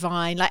was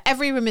divine. Like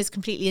every room is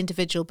completely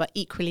individual, but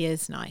equally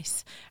as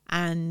nice.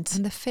 And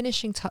the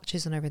finishing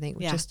touches and everything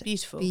were just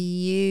beautiful.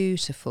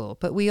 Beautiful.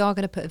 But we are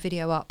going to put a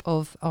video up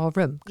of our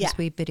room because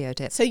we videoed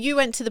it. So you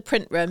went to the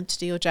print room to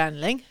do your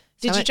journaling.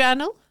 Did So you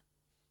journal?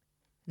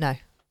 No.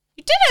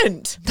 You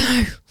didn't?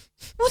 No.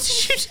 What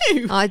did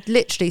you do? I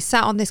literally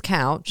sat on this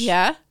couch.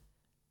 Yeah.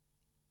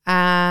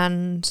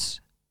 And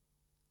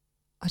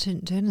I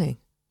didn't do anything.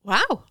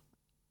 Wow.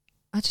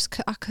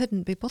 I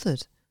couldn't be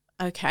bothered.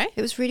 Okay.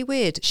 It was really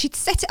weird. She'd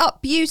set it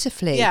up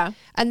beautifully. Yeah.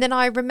 And then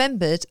I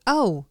remembered,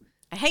 I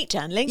hate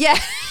journaling. yeah.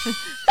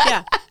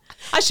 Yeah.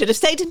 I should have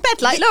stayed in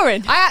bed like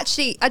Lauren. I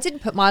didn't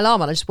put my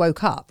alarm on. I just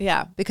woke up.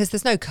 Yeah. Because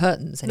there's no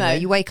curtains anyway. No.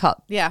 You wake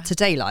up Yeah. to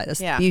daylight. That's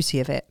Yeah. the beauty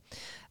of it.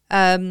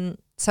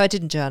 So I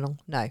didn't journal,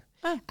 no.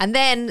 Oh. And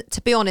then,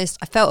 to be honest,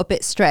 I felt a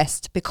bit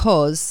stressed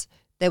because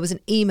there was an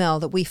email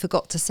that we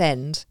forgot to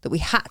send, that we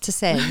had to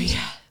send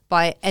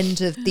by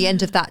the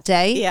end of that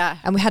day. Yeah.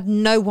 And we had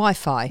no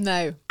Wi-Fi.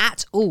 No.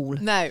 At all.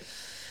 No.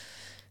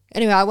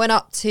 Anyway, I went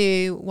up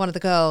to one of the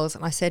girls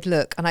and I said,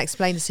 look, and I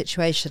explained the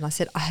situation. I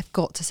said, I have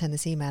got to send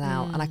this email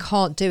out and I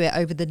can't do it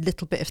over the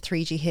little bit of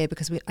 3G here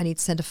because I need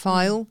to send a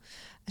file.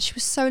 And she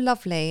was so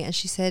lovely. And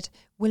she said,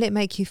 will it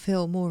make you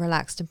feel more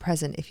relaxed and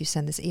present if you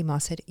send this email? I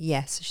said,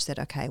 yes. She said,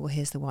 okay, well,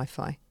 here's the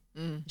Wi-Fi.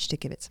 She did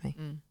give it to me,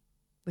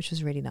 which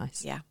was really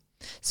nice. Yeah.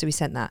 So we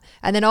sent that.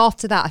 And then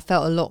after that, I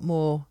felt a lot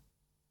more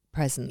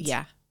present.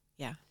 Yeah.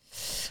 Yeah.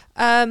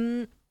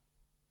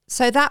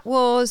 So that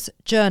was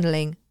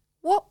journaling.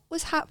 What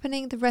was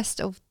happening the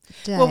rest of the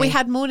day? Well, we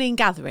had morning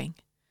gathering.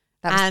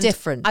 That was and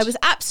different. I was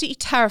absolutely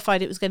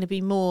terrified it was going to be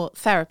more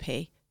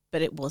therapy,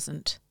 but it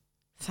wasn't,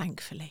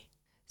 thankfully.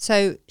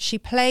 So she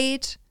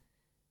played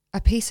a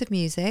piece of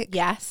music,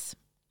 Yes.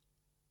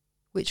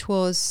 which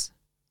was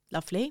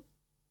Lovely.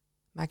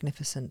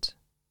 magnificent,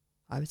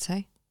 I would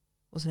say,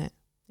 wasn't it?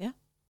 Yeah.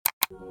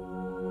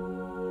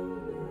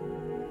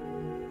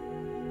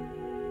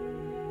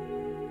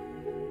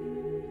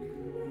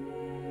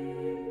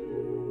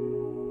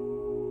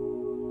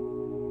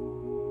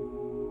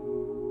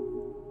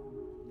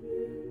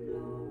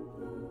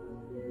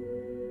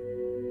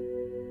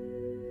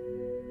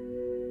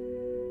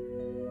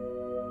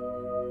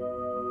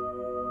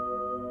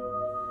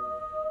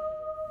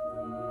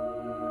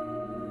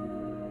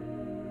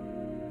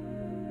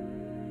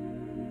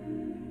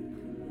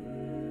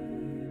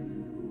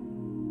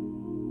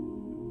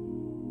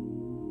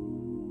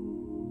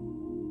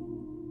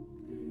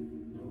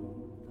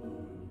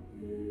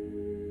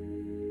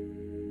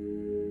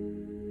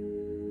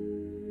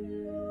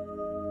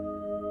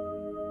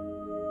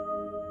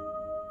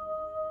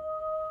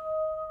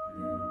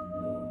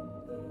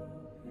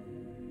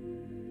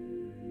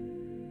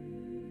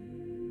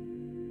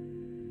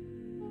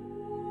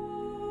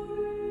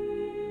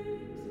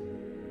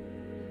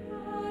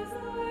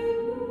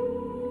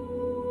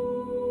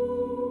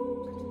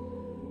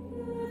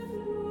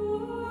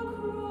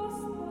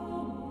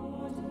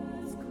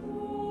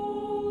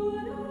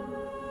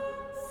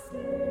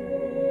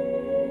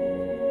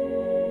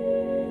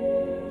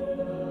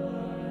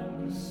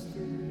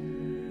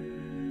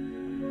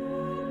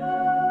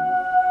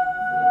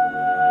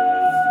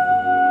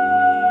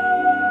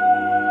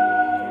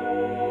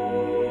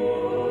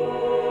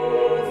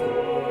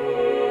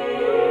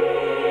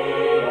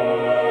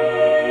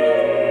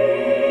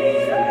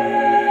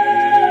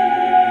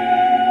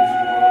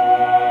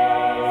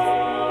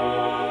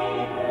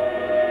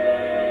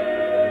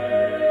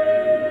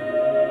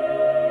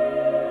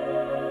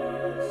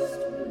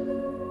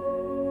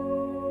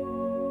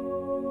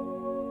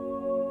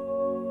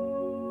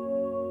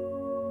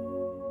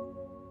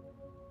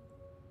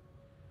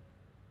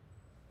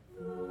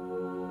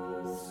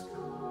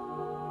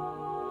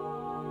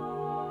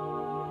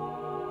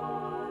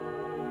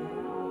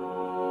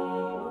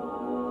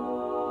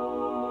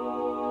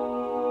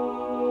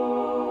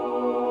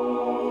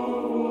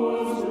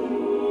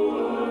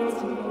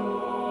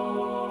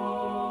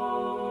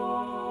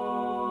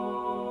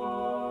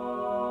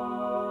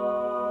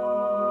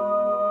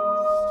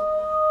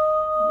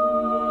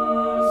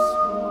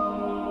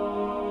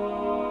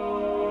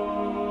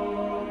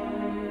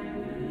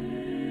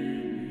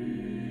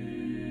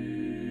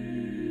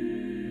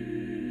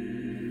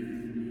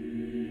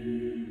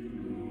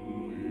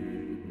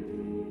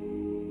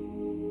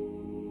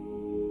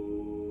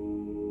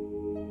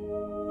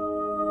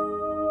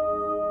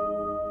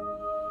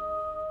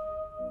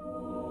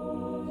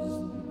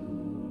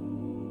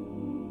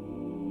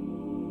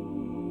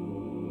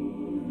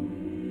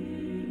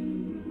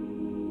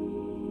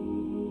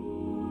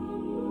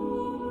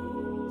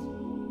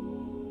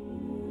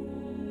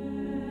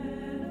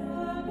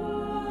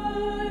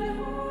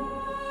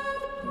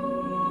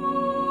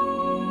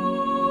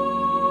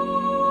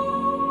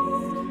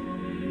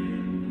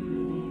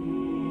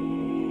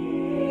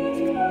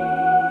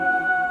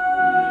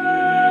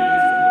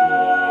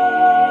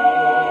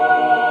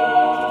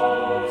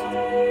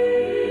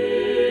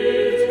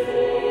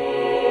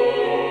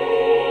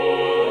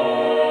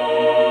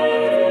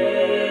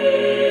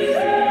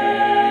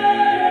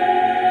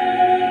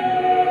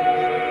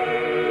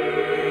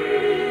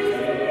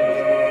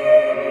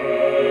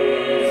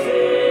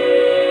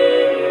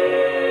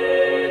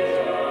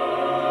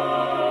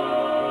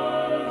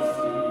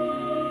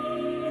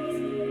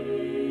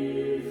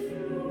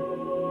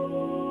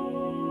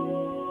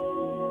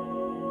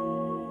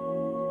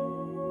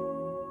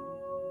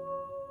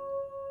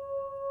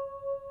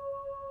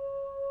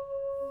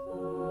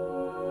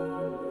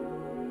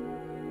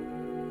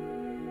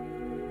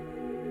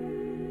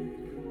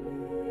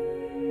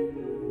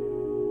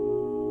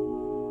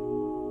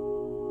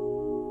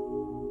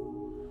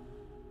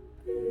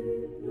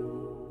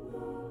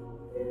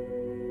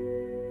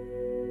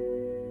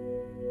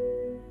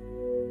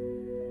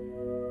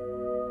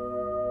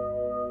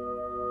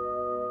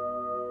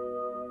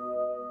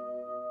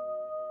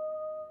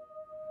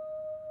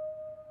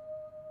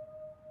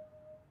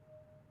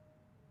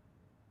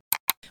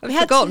 I've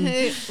forgotten.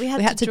 We had,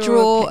 We had to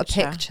draw a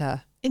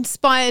picture.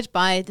 inspired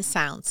by the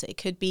sounds. It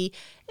could be,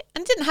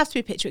 and it didn't have to be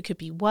a picture. It could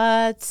be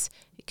words.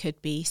 It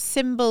could be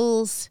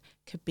symbols.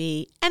 It could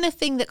be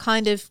anything that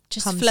kind of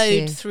just Comes to flowed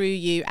you. through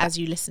you as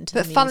you listened to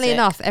But the music. funnily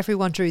enough,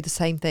 everyone drew the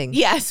same thing.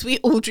 yes, we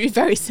all drew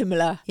very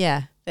similar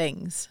Yeah.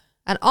 things.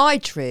 And I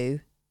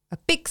drew a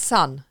big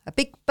sun, a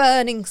big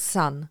burning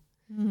sun.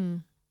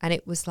 Mm. And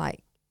it was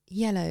like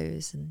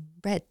yellows and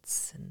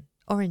reds and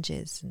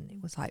oranges. And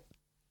it was like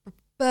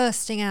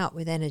bursting out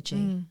with energy.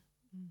 Mm.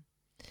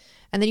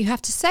 And then you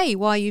have to say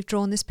why you've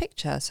drawn this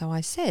picture. So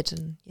I said,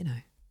 and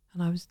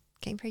I was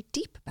getting very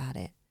deep about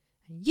it.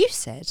 And you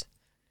said,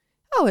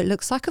 oh, it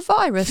looks like a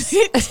virus.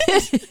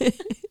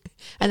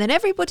 And then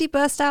everybody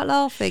burst out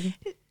laughing.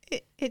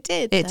 It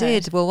did. It though.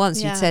 did. Well,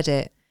 once Yeah. you'd said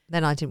it,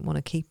 then I didn't want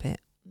to keep it.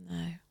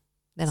 No.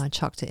 Then I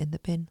chucked it in the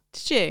bin.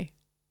 Did you?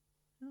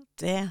 Oh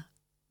dear.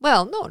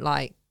 Well, not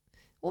like,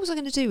 what was I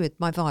going to do with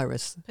my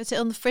virus? Put it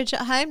on the fridge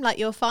at home like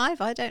you're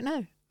 5? I don't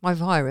know. My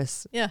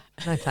virus? Yeah.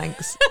 No,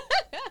 thanks.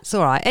 It's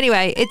all right.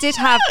 Anyway, it did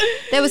have,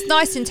 there was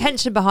nice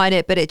intention behind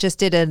it, but it just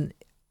didn't,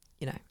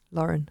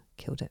 Lauren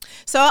killed it.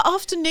 So our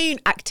afternoon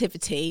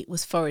activity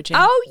was foraging.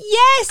 Oh,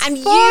 yes. and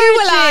you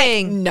were like,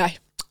 foraging. no,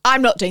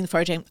 I'm not doing the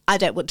foraging. I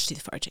don't want to do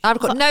the foraging. I've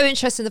got no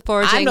interest in the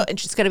foraging. I'm not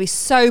interested. It's going to be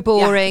so Yeah,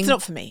 boring. it's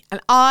not for me. And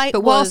I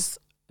But was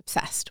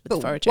obsessed with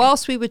But foraging.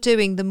 whilst we were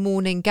doing the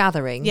morning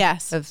gathering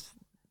Yes. of,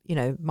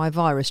 my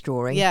virus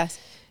drawing, Yes.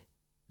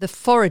 the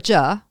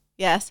forager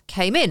Yes.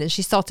 came in and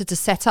she started to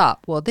set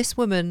up. Well, this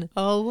woman,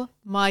 Oh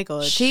my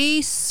God.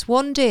 she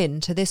swanned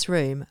into this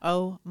room.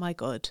 Oh my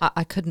God.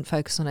 I couldn't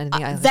focus on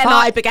anything else. Then But-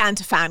 I began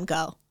to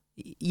fangirl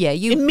yeah,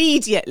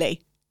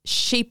 immediately.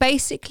 she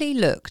basically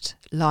looked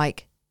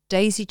like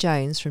Daisy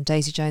Jones from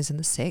Daisy Jones and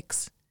the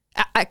Six.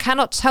 I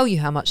cannot tell you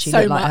how much she So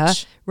looked like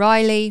much. her.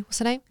 Riley, what's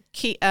her name?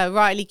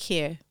 Riley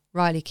Keough.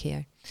 Riley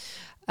Keough.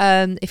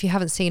 If you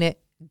haven't seen it,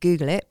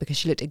 Google it because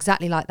she looked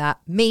exactly like that.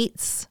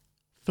 Meets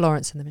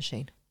Florence and the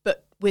Machine.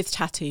 But with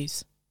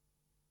tattoos.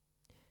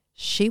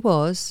 She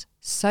was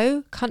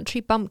so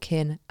country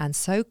bumpkin and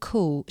so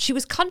cool. She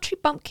was country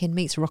bumpkin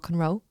meets rock and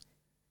roll,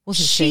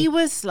 wasn't she? She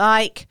was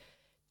like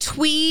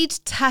tweed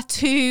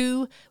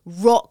tattoo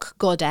rock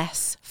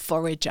goddess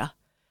forager.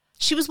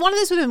 She was one of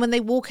those women when they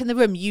walk in the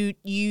room,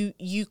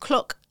 you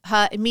clock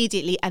her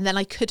immediately, and then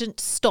I couldn't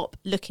stop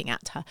looking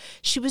at her.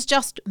 She was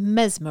just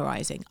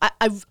mesmerizing.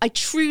 I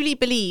truly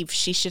believe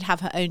she should have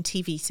her own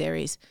TV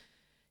series.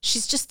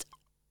 She's just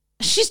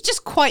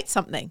quite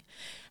something.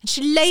 And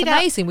she laid It's out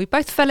amazing. We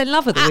both fell in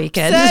love at the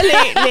weekend.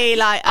 absolutely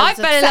like I was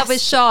fell in love with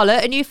obsessed.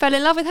 Charlotte and you fell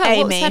in love with her.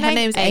 Amy. What's her name?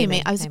 name's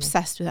Amy. I was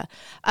obsessed with her.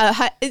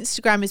 Her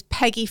Instagram is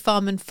Peggy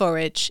Farm and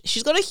Forage.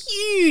 She's got a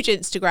huge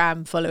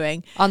Instagram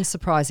following,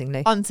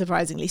 Unsurprisingly.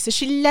 unsurprisingly. So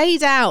she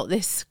laid out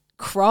this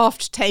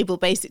craft table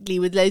basically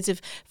with loads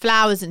of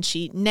flowers, and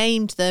she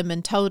named them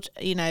and told,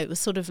 it was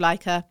sort of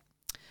like a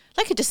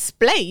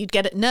display you'd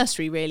get at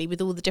nursery, really,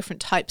 with all the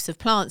different types of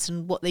plants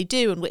and what they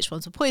do and which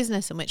ones were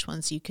poisonous and which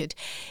ones you could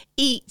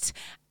eat.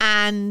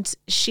 And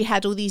she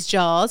had all these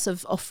jars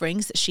of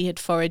offerings that she had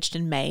foraged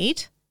and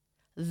made.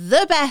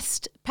 The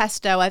best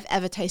pesto I've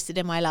ever tasted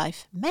in my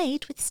life,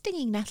 made with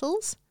stinging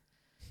nettles.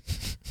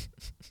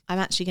 I'm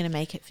actually going to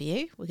make it for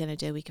you. We're going to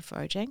do a week of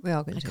foraging. We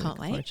are going to I do can't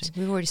it. wait. Foraging.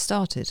 We've already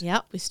started.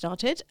 Yep, we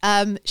started.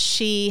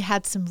 She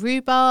had some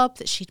rhubarb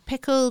that she'd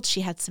pickled.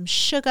 She had some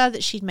sugar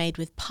that she'd made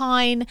with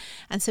pine.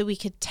 And so we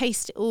could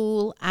taste it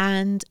all.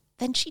 And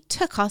then she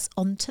took us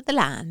onto the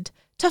land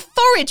to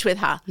forage with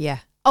her. Yeah.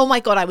 Oh my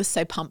God, I was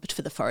so pumped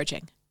for the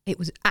foraging. It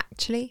was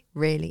actually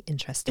really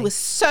interesting. It was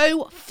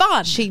so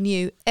fun. She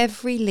knew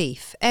every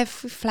leaf,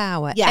 every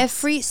flower, Yes.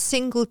 every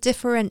single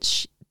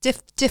difference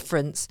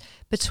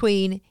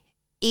between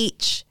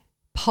each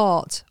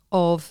part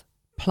of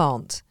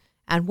plant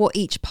and what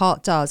each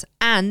part does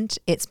and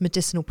its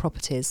medicinal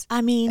properties.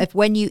 I mean, Of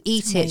when you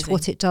eat it's it, amazing.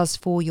 what it does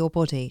for your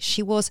body.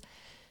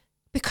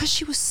 Because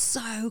she was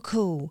so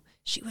cool,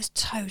 she was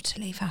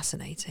totally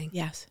fascinating,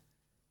 yes.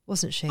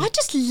 wasn't she? I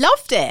just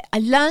loved it. I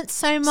learnt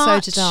so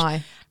much. So did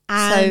I.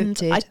 And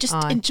So did I just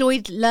I.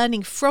 enjoyed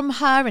learning from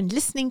her and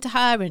listening to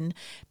her and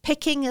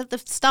picking at the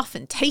stuff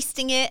and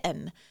tasting it.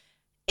 And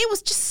it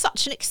was just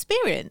such an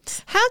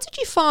experience. How did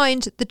you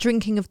find the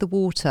drinking of the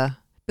water?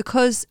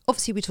 Because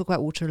obviously we talk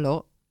about water a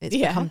lot. It's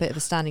Yeah. become a bit of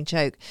a standing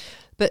joke.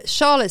 But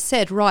Charlotte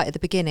said right at the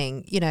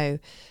beginning,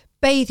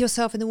 bathe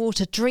yourself in the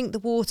water, drink the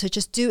water,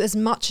 just do as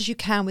much as you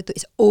can with it.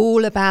 It's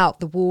all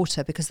about the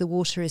water because the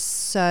water is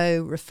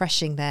so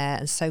refreshing there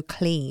and so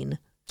clean.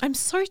 I'm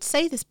sorry to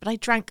say this, but I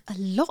drank a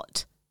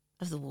lot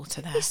of the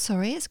water there. I'm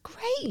sorry, it's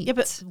great. Yeah,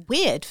 but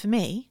weird for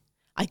me.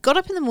 I got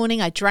up in the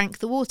morning, I drank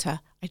the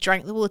water. I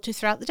drank the water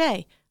throughout the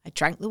day. I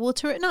drank the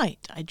water at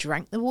night. I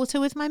drank the water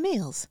with my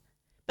meals.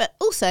 But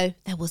also,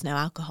 there was no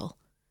alcohol.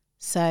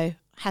 So I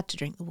had to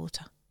drink the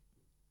water.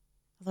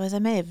 Otherwise, I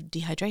may have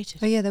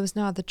dehydrated. Oh yeah, there was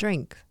no other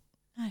drink.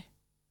 No, it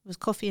was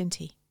coffee and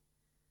tea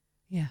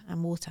Yeah,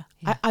 and water.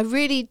 Yeah. I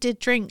really did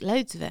drink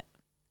loads of it.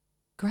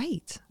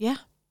 great. Yeah.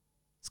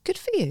 It's good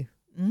for you.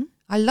 Mm.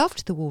 I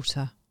loved the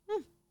water.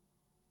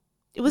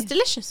 It was Yeah.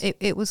 delicious.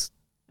 It was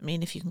I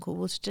mean, if you can call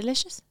water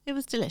delicious, it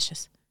was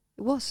delicious.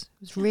 It was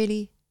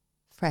really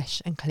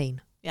fresh and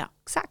clean. Yeah.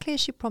 Exactly as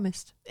she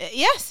promised.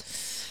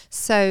 Yes.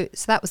 So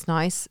that was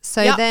nice.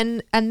 So Yep.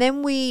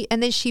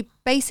 then she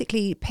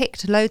basically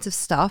picked loads of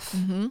stuff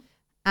Mm-hmm.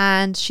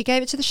 and she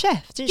gave it to the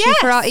chef, didn't she,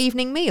 for our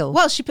evening meal?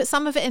 Well, she put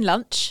some of it in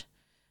lunch,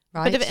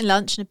 right. a bit of it in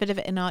lunch and a bit of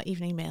it in our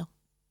evening meal.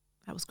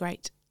 That was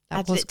great. That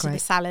Added was it to the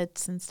great.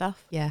 salads and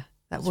stuff. Yeah,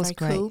 that It was was very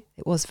great. cool.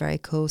 It was very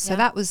cool. So Yeah.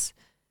 that was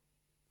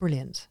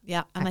brilliant.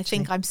 Yeah, and I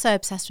think I'm so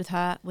obsessed with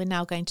her. We're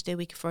now going to do a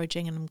week of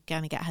foraging, and I'm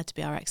going to get her to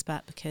be our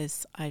expert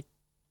because I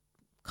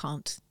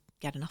can't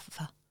get enough of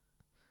her.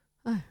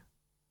 Oh,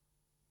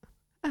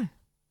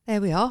 there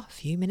we are. A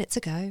few minutes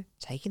ago,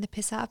 taking the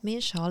piss out of me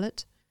and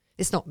Charlotte.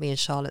 It's not me and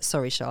Charlotte.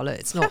 Sorry, Charlotte.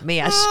 It's not me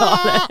and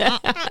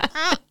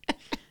Charlotte.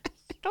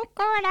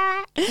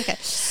 Okay.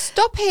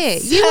 Stop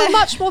it. You were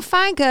much more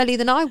fangirly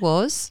than I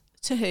was.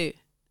 To who?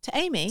 To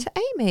Amy? To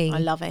Amy. I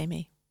love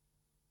Amy.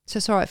 So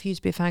it's all right for you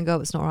to be a fangirl,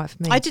 but it's not all right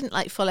for me. I didn't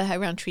follow her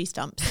around tree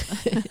stumps.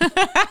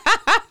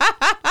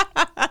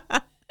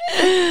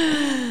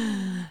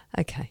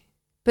 Okay.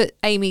 But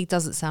Amy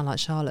doesn't sound like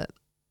Charlotte.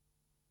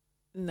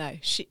 No,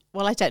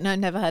 I don't know.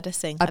 Never heard her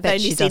sing. I I've bet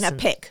only she seen her doesn't.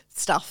 pick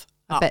stuff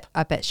up.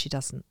 I bet she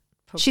doesn't.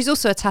 Probably. She's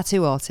also a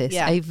tattoo artist,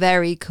 Yeah. a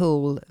very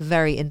cool,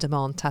 very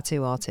in-demand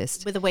tattoo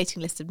artist. With a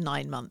waiting list of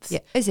 9 months. Yeah,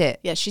 is it?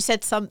 Yeah, she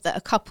said that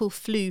a couple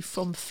flew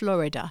from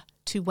Florida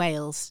to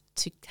Wales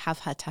to have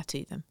her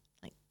tattoo them.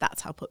 Like,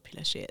 that's how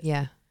popular she is.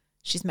 Yeah.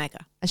 She's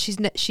mega. And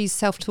she's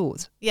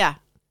self-taught. Yeah.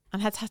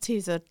 And her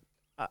tattoos are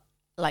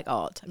like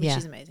art. I mean, Yeah.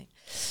 she's amazing.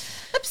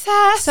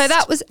 Obsessed. So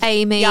that was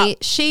Amy. Yeah.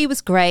 She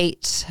was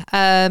great.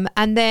 And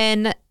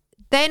then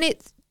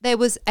there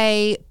was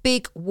a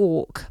big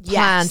walk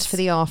planned Yes. for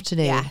the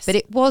afternoon, Yes. but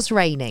it was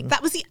raining.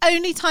 That was the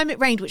only time it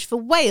rained, which for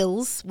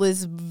Wales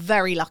was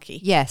very lucky.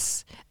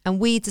 Yes. And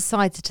we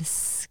decided to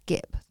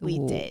skip the We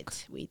walk.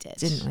 did.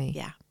 Didn't we?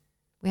 Yeah.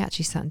 We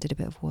actually sat and did a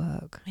bit of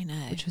work. I know.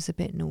 Which was a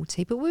bit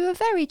naughty, but we were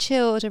very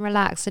chilled and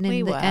relaxed, and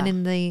We were.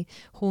 in the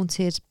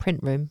haunted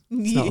print room.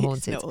 It's not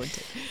haunted. It's not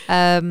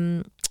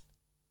haunted.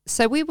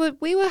 So we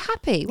were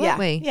happy, weren't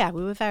we? Yeah,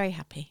 we were very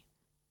happy.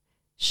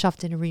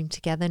 Shoved in a room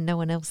together, no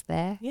one else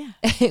there. Yeah.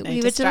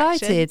 We were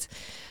delighted.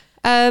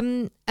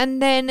 And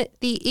then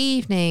the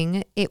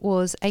evening, it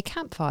was a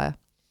campfire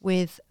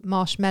with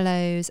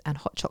marshmallows and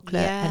hot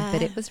chocolate,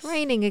 but it was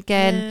raining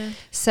again. Yeah.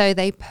 So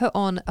they put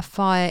on a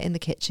fire in the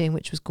kitchen,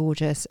 which was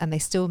gorgeous, and they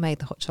still made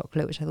the hot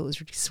chocolate, which I thought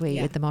was really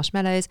sweet, with the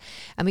marshmallows.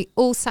 And we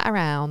all sat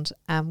around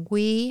and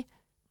we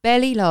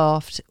barely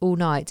laughed all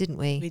night, didn't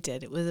we? We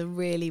did. It was a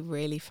really,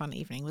 really fun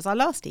evening. It was our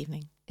last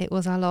evening. It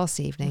was our last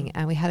evening,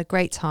 and we had a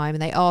great time.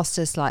 And they asked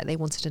us, they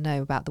wanted to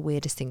know about the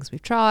weirdest things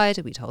we've tried,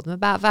 and we told them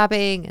about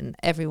vabbing, and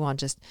everyone I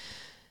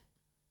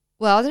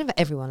don't know if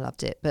everyone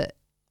loved it, but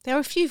There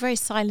were a few very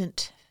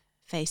silent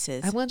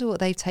faces. I wonder what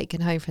they've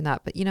taken home from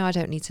that. But I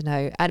don't need to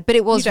know. But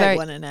it was you don't very,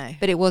 want to know.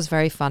 but it was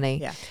very funny.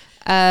 Yeah.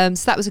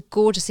 So that was a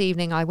gorgeous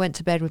evening. I went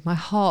to bed with my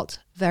heart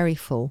very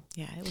full.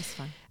 Yeah, it was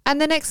fun. And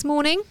the next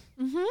morning,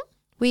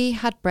 we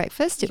had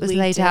breakfast. It was We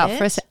laid out did.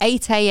 for us at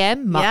 8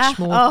 a.m. Much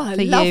more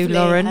for lovely, you,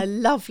 Lauren. A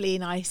lovely,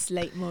 nice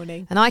late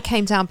morning. And I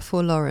came down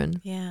before Lauren.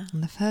 Yeah.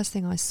 And the first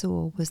thing I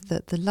saw was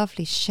that the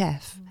lovely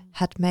chef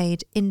had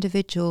made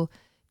individual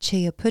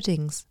chia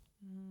puddings.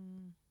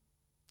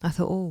 I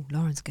thought, oh,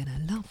 Lauren's going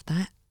to love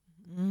that.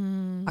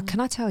 Can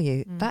I tell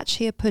you, that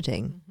chia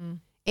pudding,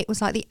 it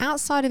was like the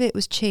outside of it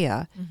was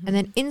chia, and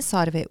then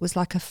inside of it was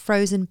like a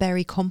frozen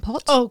berry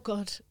compote. Oh,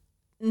 God.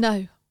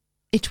 No.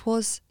 It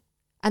was,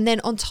 and then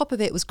on top of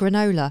it was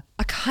granola.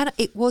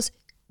 It was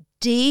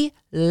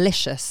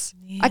delicious.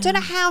 I don't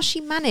know how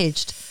she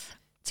managed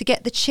to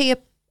get the chia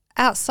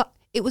outside.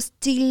 It was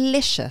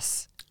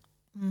delicious.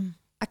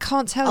 I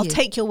can't tell I'll you.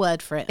 take your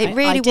word for it. It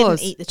really I didn't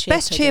was. eat the chia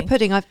Best chia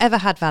pudding I've ever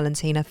had,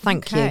 Valentina.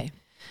 Thank you.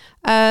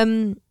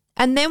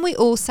 And then we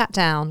all sat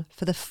down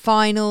for the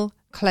final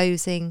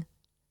closing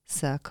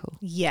circle.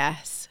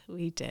 Yes,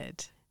 we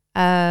did.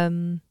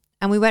 And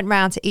we went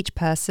round to each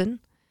person,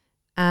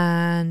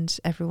 and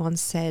everyone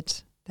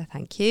said their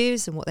thank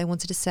yous and what they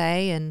wanted to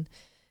say and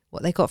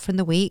what they got from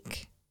the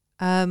week.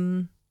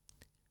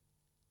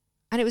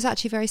 And it was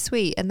actually very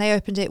sweet. And they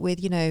opened it with,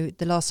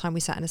 the last time we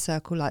sat in a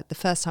circle, the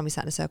first time we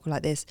sat in a circle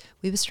like this,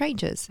 we were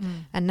strangers.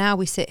 And now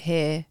we sit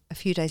here a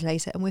few days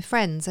later and we're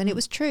friends. And it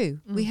was true.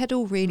 We had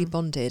all really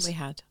bonded. We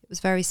had. It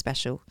was very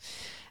special.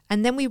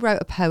 And then we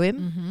wrote a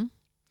poem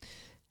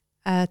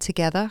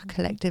together,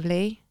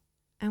 collectively.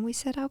 And we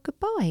said our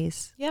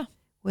goodbyes. Yeah.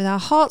 With our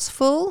hearts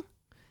full,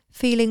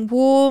 feeling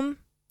warm,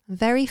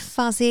 very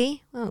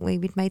fuzzy, weren't we?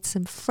 We'd made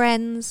some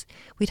friends.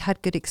 We'd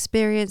had good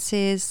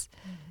experiences.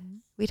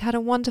 We'd had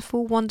a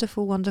wonderful,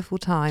 wonderful, wonderful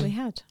time. We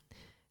had.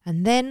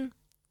 And then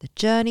the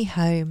journey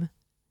home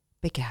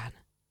began.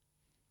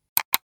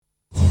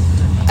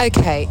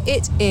 Okay,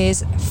 it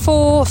is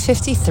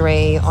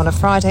 4:53 on a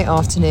Friday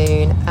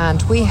afternoon,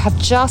 and we have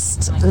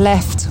just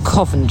left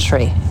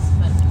Coventry.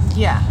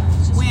 Yeah,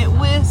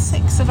 we're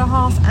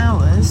 6.5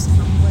 hours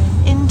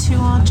into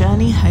our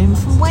journey home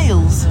from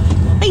Wales.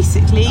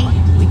 Basically,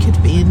 we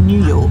could be in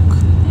New York.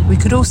 We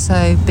could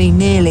also be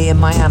nearly in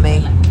Miami.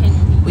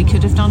 We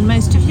could have done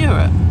most of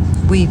Europe.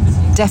 We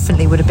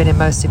definitely would have been in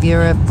most of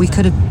Europe. We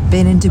could have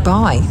been in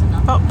Dubai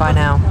by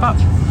now.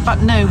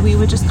 But no, we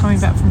were just coming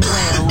back from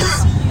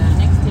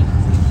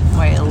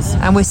Wales.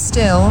 And we're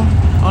still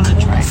On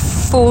a train.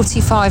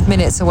 45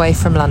 minutes away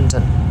from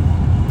London.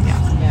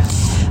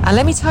 Yeah. And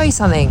let me tell you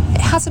something,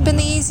 it hasn't been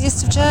the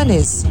easiest of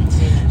journeys.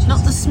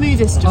 Not the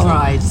smoothest of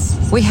rides.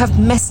 We have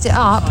messed it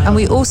up, and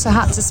we also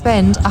had to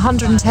spend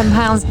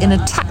 £110 in a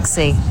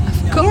taxi. I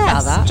forgot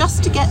about that.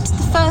 Just to get to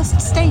the first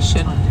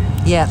station.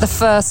 Yeah, the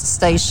first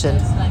station.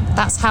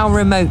 That's how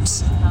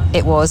remote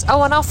it was.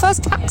 Oh, and our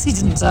first taxi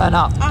didn't turn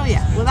up. Oh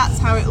yeah, well that's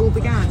how it all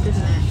began,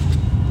 didn't it?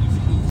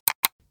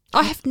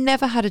 I have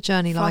never had a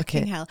journey like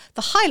Fucking it. hell.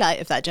 The highlight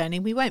of that journey,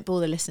 we won't bore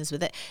the listeners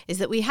with it, is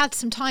that we had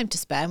some time to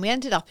spare and we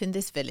ended up in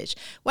this village.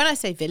 When I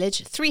say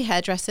village, 3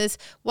 hairdressers,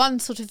 1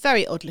 sort of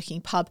very odd looking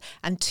pub,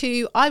 and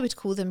 2, I would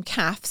call them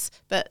cafes,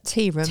 but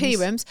Tea rooms.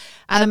 And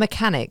And a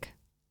mechanic.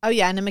 oh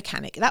yeah, and a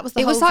mechanic. That was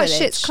the It whole was like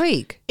village. Schitt's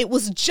Creek. It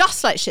was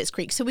just like Schitt's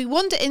Creek. So we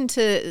wandered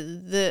into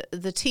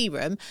the tea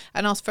room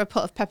and asked for a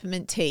pot of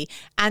peppermint tea.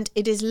 And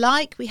it is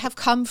like we have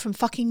come from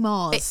fucking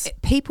Mars.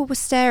 People were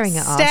staring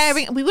at us.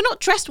 Staring. We were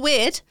not dressed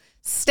weird.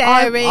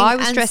 Staring. I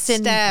was and dressed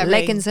in staring.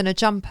 leggings and a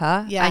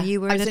jumper, Yeah, and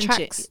you were I in was a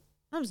tracks.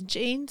 I was in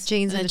jeans.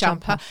 Jeans and a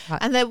jumper. Right.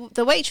 And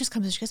the waitress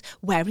comes and she goes,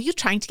 "Where are you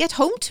trying to get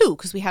home to?"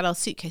 Because we had our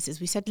suitcases.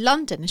 We said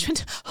London. And she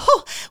went,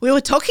 "Oh, we were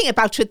talking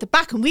about you at the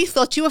back and we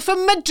thought you were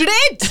from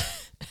Madrid."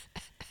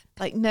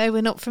 Like, no,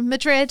 we're not from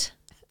Madrid.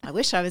 I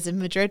wish I was in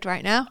Madrid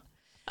right now.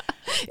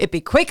 It'd be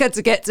quicker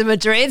to get to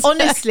Madrid.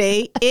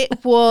 Honestly,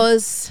 it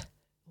was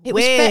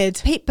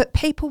weird. But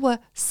people were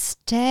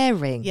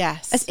staring.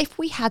 Yes. As if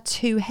we had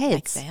 2 Like,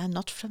 heads. they are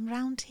not from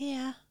round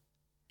here.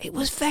 It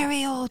was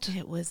very odd.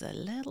 It was a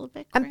little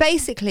bit And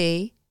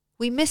basically,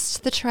 we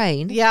missed the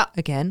train Yeah.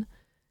 again.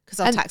 because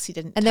our and- taxi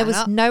didn't And there turn was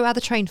up. no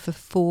other train for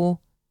 4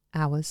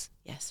 hours,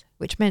 Yes.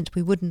 which meant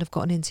we wouldn't have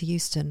gotten into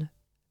Euston.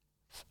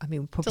 I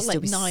mean, we'd probably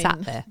Till still like be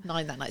sat there.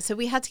 9 that night. So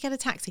we had to get a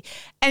taxi.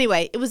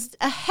 Anyway, it was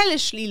a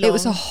hellishly long. It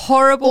was a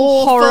horrible,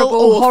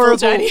 awful horrible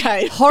journey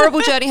home.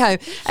 horrible journey home.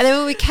 And then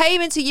when we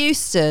came into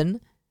Euston,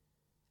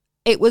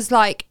 it was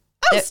like...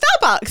 Oh,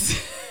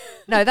 Starbucks.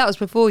 No, that was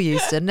before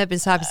Euston. Never been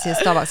sad to see a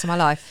Starbucks in my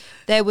life.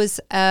 There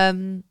was a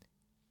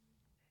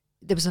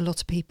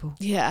lot of people.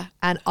 Yeah.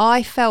 And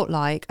I felt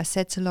like, I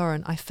said to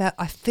Lauren, I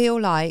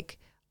feel like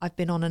I've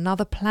been on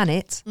another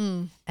planet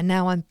and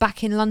now I'm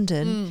back in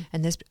London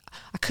and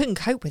I couldn't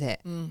cope with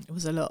it. It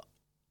was a lot.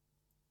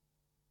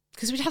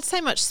 Because we'd had so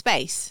much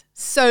space.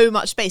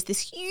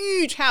 This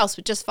huge house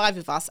with just 5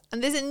 of us.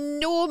 And there's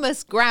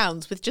enormous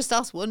grounds with just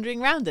us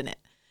wandering around in it.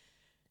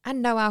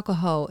 And no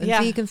alcohol and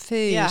Yeah. vegan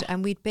food. Yeah.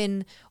 And we'd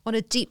been on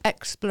a deep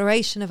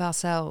exploration of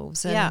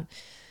ourselves. And, Yeah.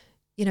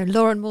 you know,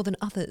 Lauren more than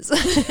others.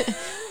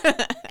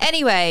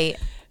 Anyway,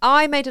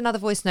 I made another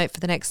voice note for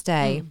the next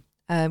day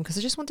because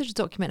I just wanted to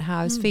document how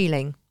I was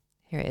feeling.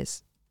 Here it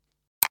is.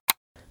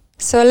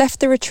 So I left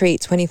the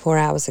retreat 24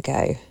 hours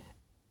ago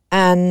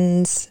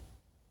and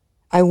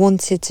I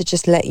wanted to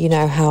just let you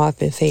know how I've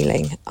been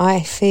feeling.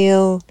 I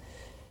feel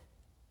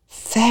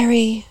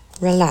very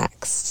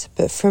relaxed,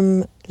 but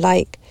from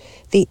like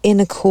the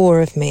inner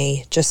core of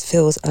me just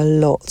feels a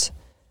lot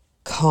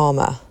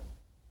calmer.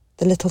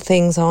 The little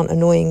things aren't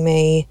annoying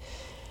me.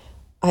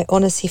 I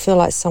honestly feel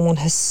like someone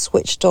has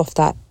switched off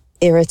that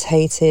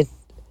irritated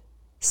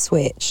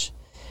switch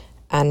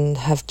and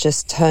have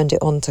just turned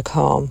it on to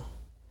calm.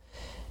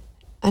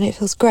 And it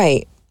feels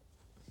great.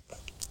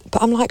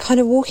 But I'm like kind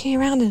of walking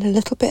around in a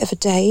little bit of a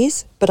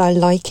daze, but I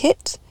like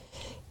it.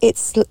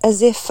 It's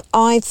as if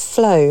I've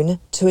flown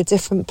to a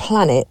different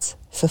planet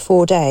for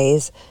 4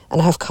 days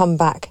and have come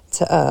back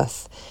to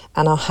Earth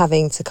and are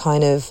having to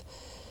kind of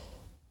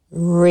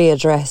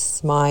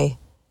readdress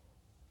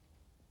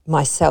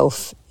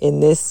myself in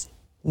this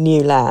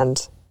new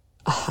land.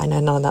 I know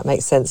none of that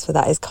makes sense, but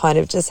that is kind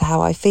of just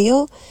how I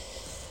feel.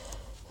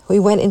 We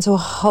went into a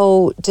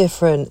whole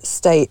different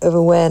state of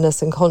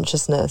awareness and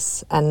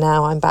consciousness, and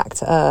now I'm back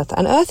to Earth.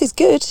 And Earth is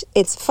good,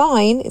 it's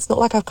fine. It's not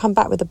like I've come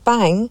back with a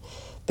bang,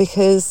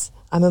 because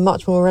I'm a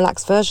much more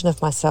relaxed version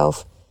of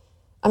myself.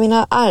 I mean,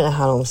 I don't know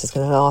how long this is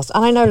going to last.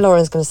 And I know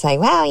Lauren's going to say,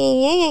 well,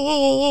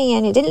 yeah,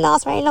 and it didn't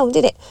last very long,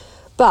 did it?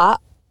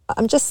 But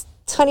I'm just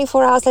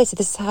 24 hours later,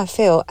 this is how I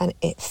feel, and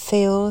it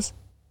feels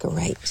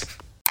great.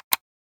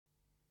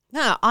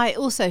 No, I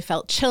also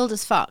felt chilled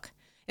as fuck.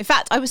 In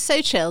fact, I was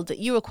so chilled that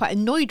you were quite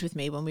annoyed with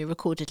me when we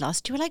recorded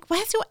last. You were like,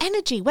 where's your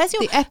energy? Where's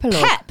your The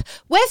epilogue. pep?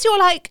 Where's your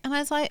like... And I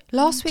was like...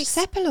 Last week's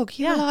epilogue,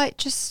 you yeah. were like,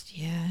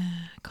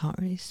 I can't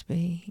really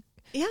speak.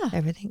 Yeah.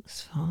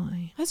 Everything's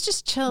fine. I was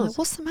just chilled. Like,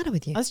 what's the matter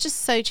with you? I was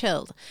just so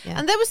chilled. Yeah.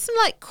 And there was some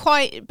like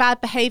quite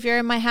bad behaviour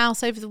in my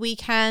house over the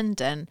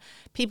weekend and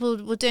people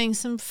were doing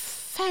some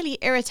fairly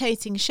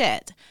irritating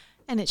shit.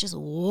 And it just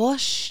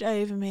washed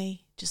over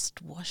me.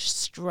 Just washed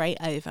straight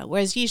over.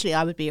 Whereas usually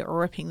I would be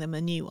ripping them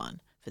a new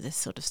one for this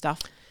sort of stuff.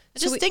 I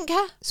So just we- didn't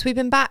care. So we've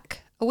been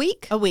back a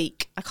week? A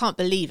week. I can't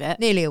believe it.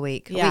 Nearly a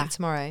week. A Yeah. week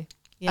tomorrow.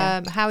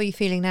 Yeah. How are you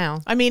feeling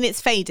now? I mean, it's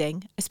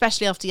fading,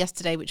 especially after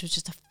yesterday, which was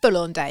just a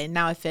full-on day. And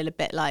now I feel a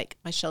bit like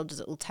my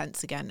shoulders are all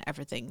tense again.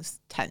 Everything's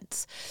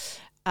tense.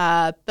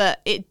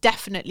 But it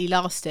definitely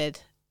lasted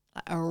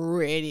a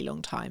really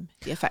long time,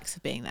 the effects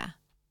of being there.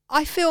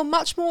 I feel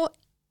much more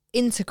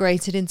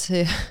integrated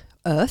into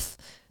Earth.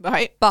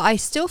 Right. But I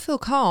still feel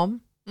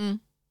calm.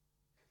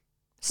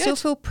 Still Good.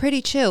 feel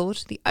pretty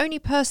chilled. The only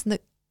person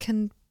that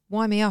can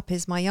wind me up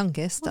is my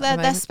youngest. Well, at the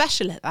they're moment.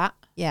 special at that.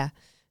 Yeah.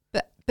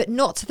 But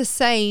not to the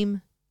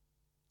same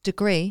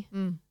degree.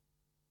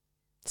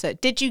 So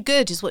it did you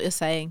good is what you're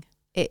saying.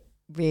 It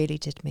really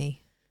did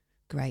me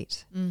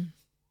great.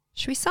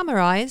 Should we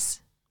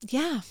summarise?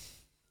 Yeah.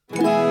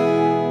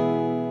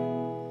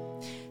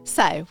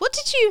 So, what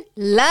did you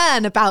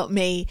learn about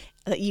me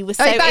that you were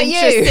so about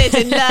interested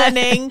you. in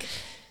learning? You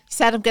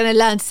said, I'm going to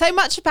learn so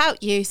much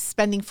about you,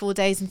 spending 4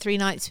 days and 3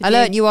 nights with I you.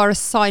 learnt you are a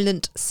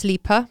silent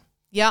sleeper.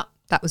 Yeah.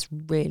 That was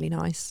really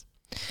nice.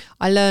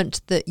 I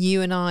learnt that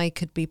you and I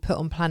could be put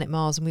on planet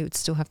Mars and we would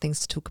still have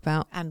things to talk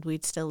about. And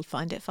we'd still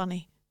find it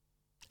funny.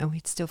 And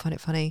we'd still find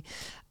it funny.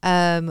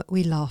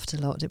 We laughed a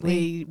lot, didn't we?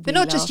 We But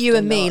not just laughed you a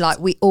and me, lot. like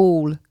we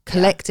all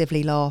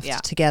collectively laughed Yeah.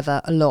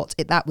 together a lot.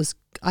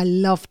 I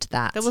loved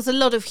that. There was a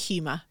lot of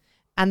humour.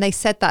 And they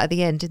said that at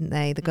the end, didn't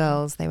they? The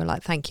girls, they were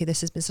like, thank you.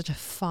 This has been such a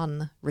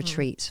fun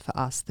retreat for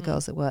us, the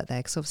girls that work there.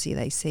 Because obviously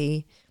they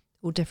see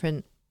all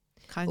different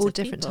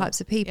types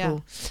of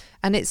people.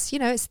 And it's,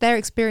 it's their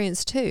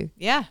experience too.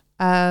 Yeah.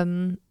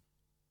 I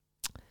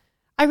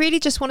really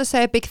just want to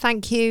say a big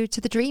thank you to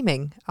The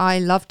Dreaming. I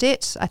loved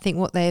it. I think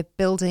what they're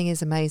building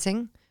is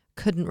amazing.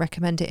 Couldn't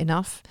recommend it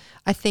enough.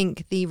 I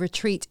think the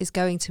retreat is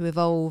going to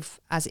evolve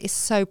as it's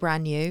so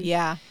brand new.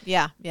 Yeah.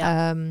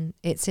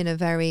 It's in a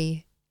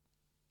very,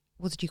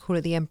 what did you call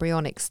it? The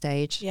embryonic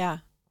stage. Yeah.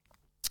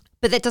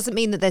 But that doesn't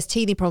mean that there's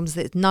teething problems.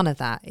 There's none of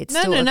that. It's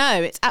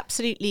No. It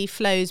absolutely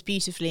flows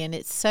beautifully and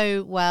it's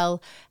so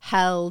well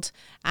held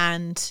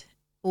and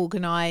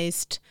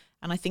organised.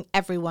 And I think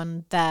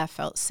everyone there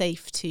felt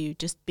safe to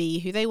just be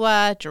who they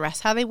were,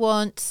 dress how they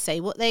want, say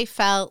what they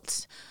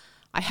felt.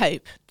 I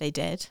hope they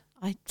did.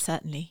 I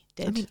certainly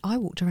did. I mean, I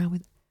walked around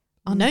with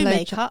no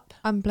makeup.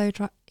 Unblow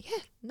dry. Yeah,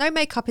 no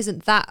makeup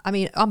isn't that. I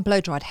mean,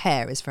 unblow dried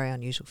hair is very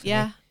unusual for me.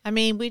 Yeah. I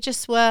mean, we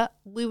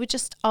were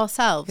just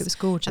ourselves. It was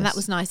gorgeous. And that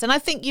was nice. And I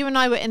think you and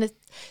I were in a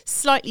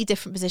slightly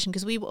different position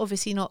because we were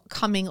obviously not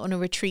coming on a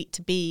retreat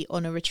to be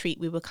on a retreat.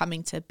 We were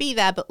coming to be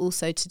there, but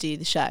also to do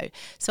the show.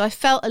 So I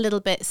felt a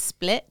little bit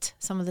split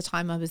some of the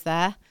time I was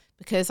there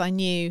because I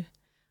knew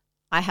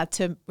I had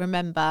to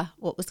remember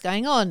what was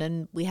going on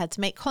and we had to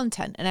make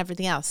content and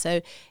everything else.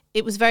 So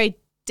it was very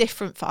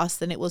different for us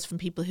than it was from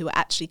people who were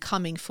actually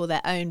coming for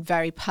their own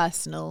very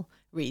personal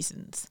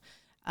reasons.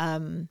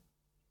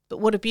 But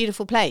what a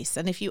beautiful place.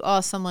 And if you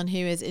are someone who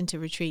is into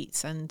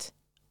retreats and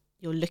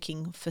you're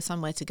looking for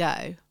somewhere to go,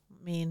 I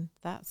mean,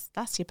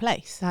 that's your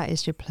place. That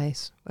is your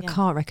place. Yeah. I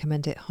can't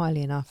recommend it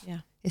highly enough.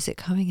 Yeah. Is it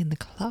coming in the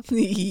club?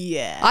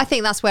 Yeah. I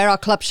think that's where our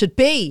club should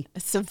be.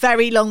 It's a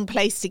very long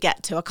place to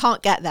get to. I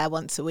can't get there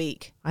once a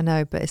week. I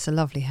know, but it's a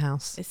lovely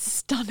house. It's a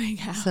stunning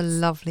house. It's a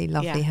lovely,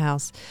 lovely Yeah.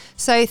 house.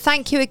 So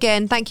thank you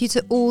again. Thank you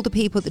to all the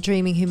people at The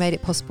Dreaming who made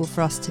it possible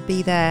for us to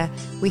be there.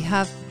 We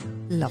have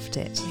loved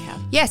it. We have.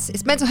 Yes,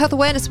 it's Mental Health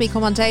Awareness Week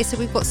on Monday, so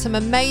we've got some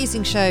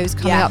amazing shows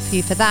coming up for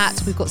you for that.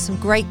 We've got some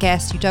great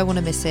guests. You don't want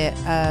to miss it.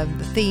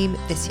 The theme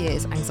this year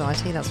is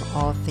anxiety. That's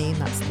our theme.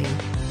 That's the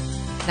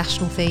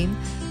national theme.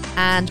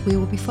 And we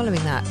will be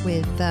following that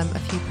with a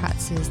few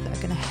practices that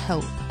are going to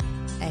help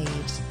aid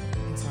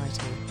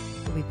anxiety.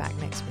 We'll be back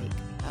next week.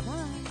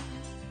 Bye-bye.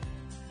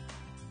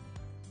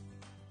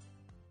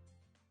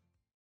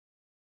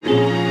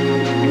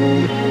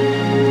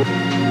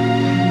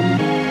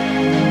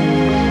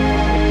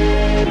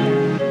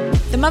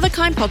 The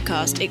Motherkind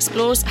podcast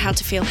explores how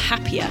to feel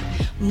happier,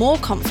 more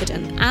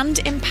confident and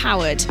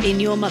empowered in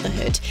your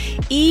motherhood,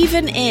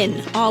 even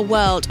in our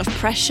world of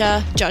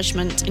pressure,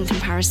 judgment and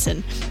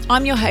comparison.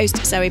 I'm your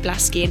host, Zoe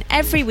Blaski, and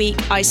every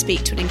week I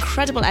speak to an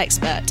incredible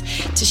expert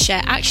to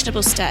share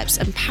actionable steps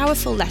and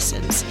powerful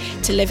lessons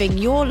to living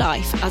your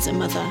life as a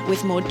mother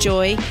with more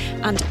joy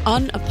and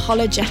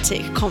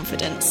unapologetic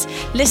confidence.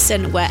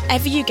 Listen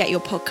wherever you get your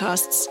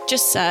podcasts.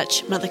 Just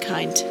search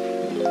Motherkind.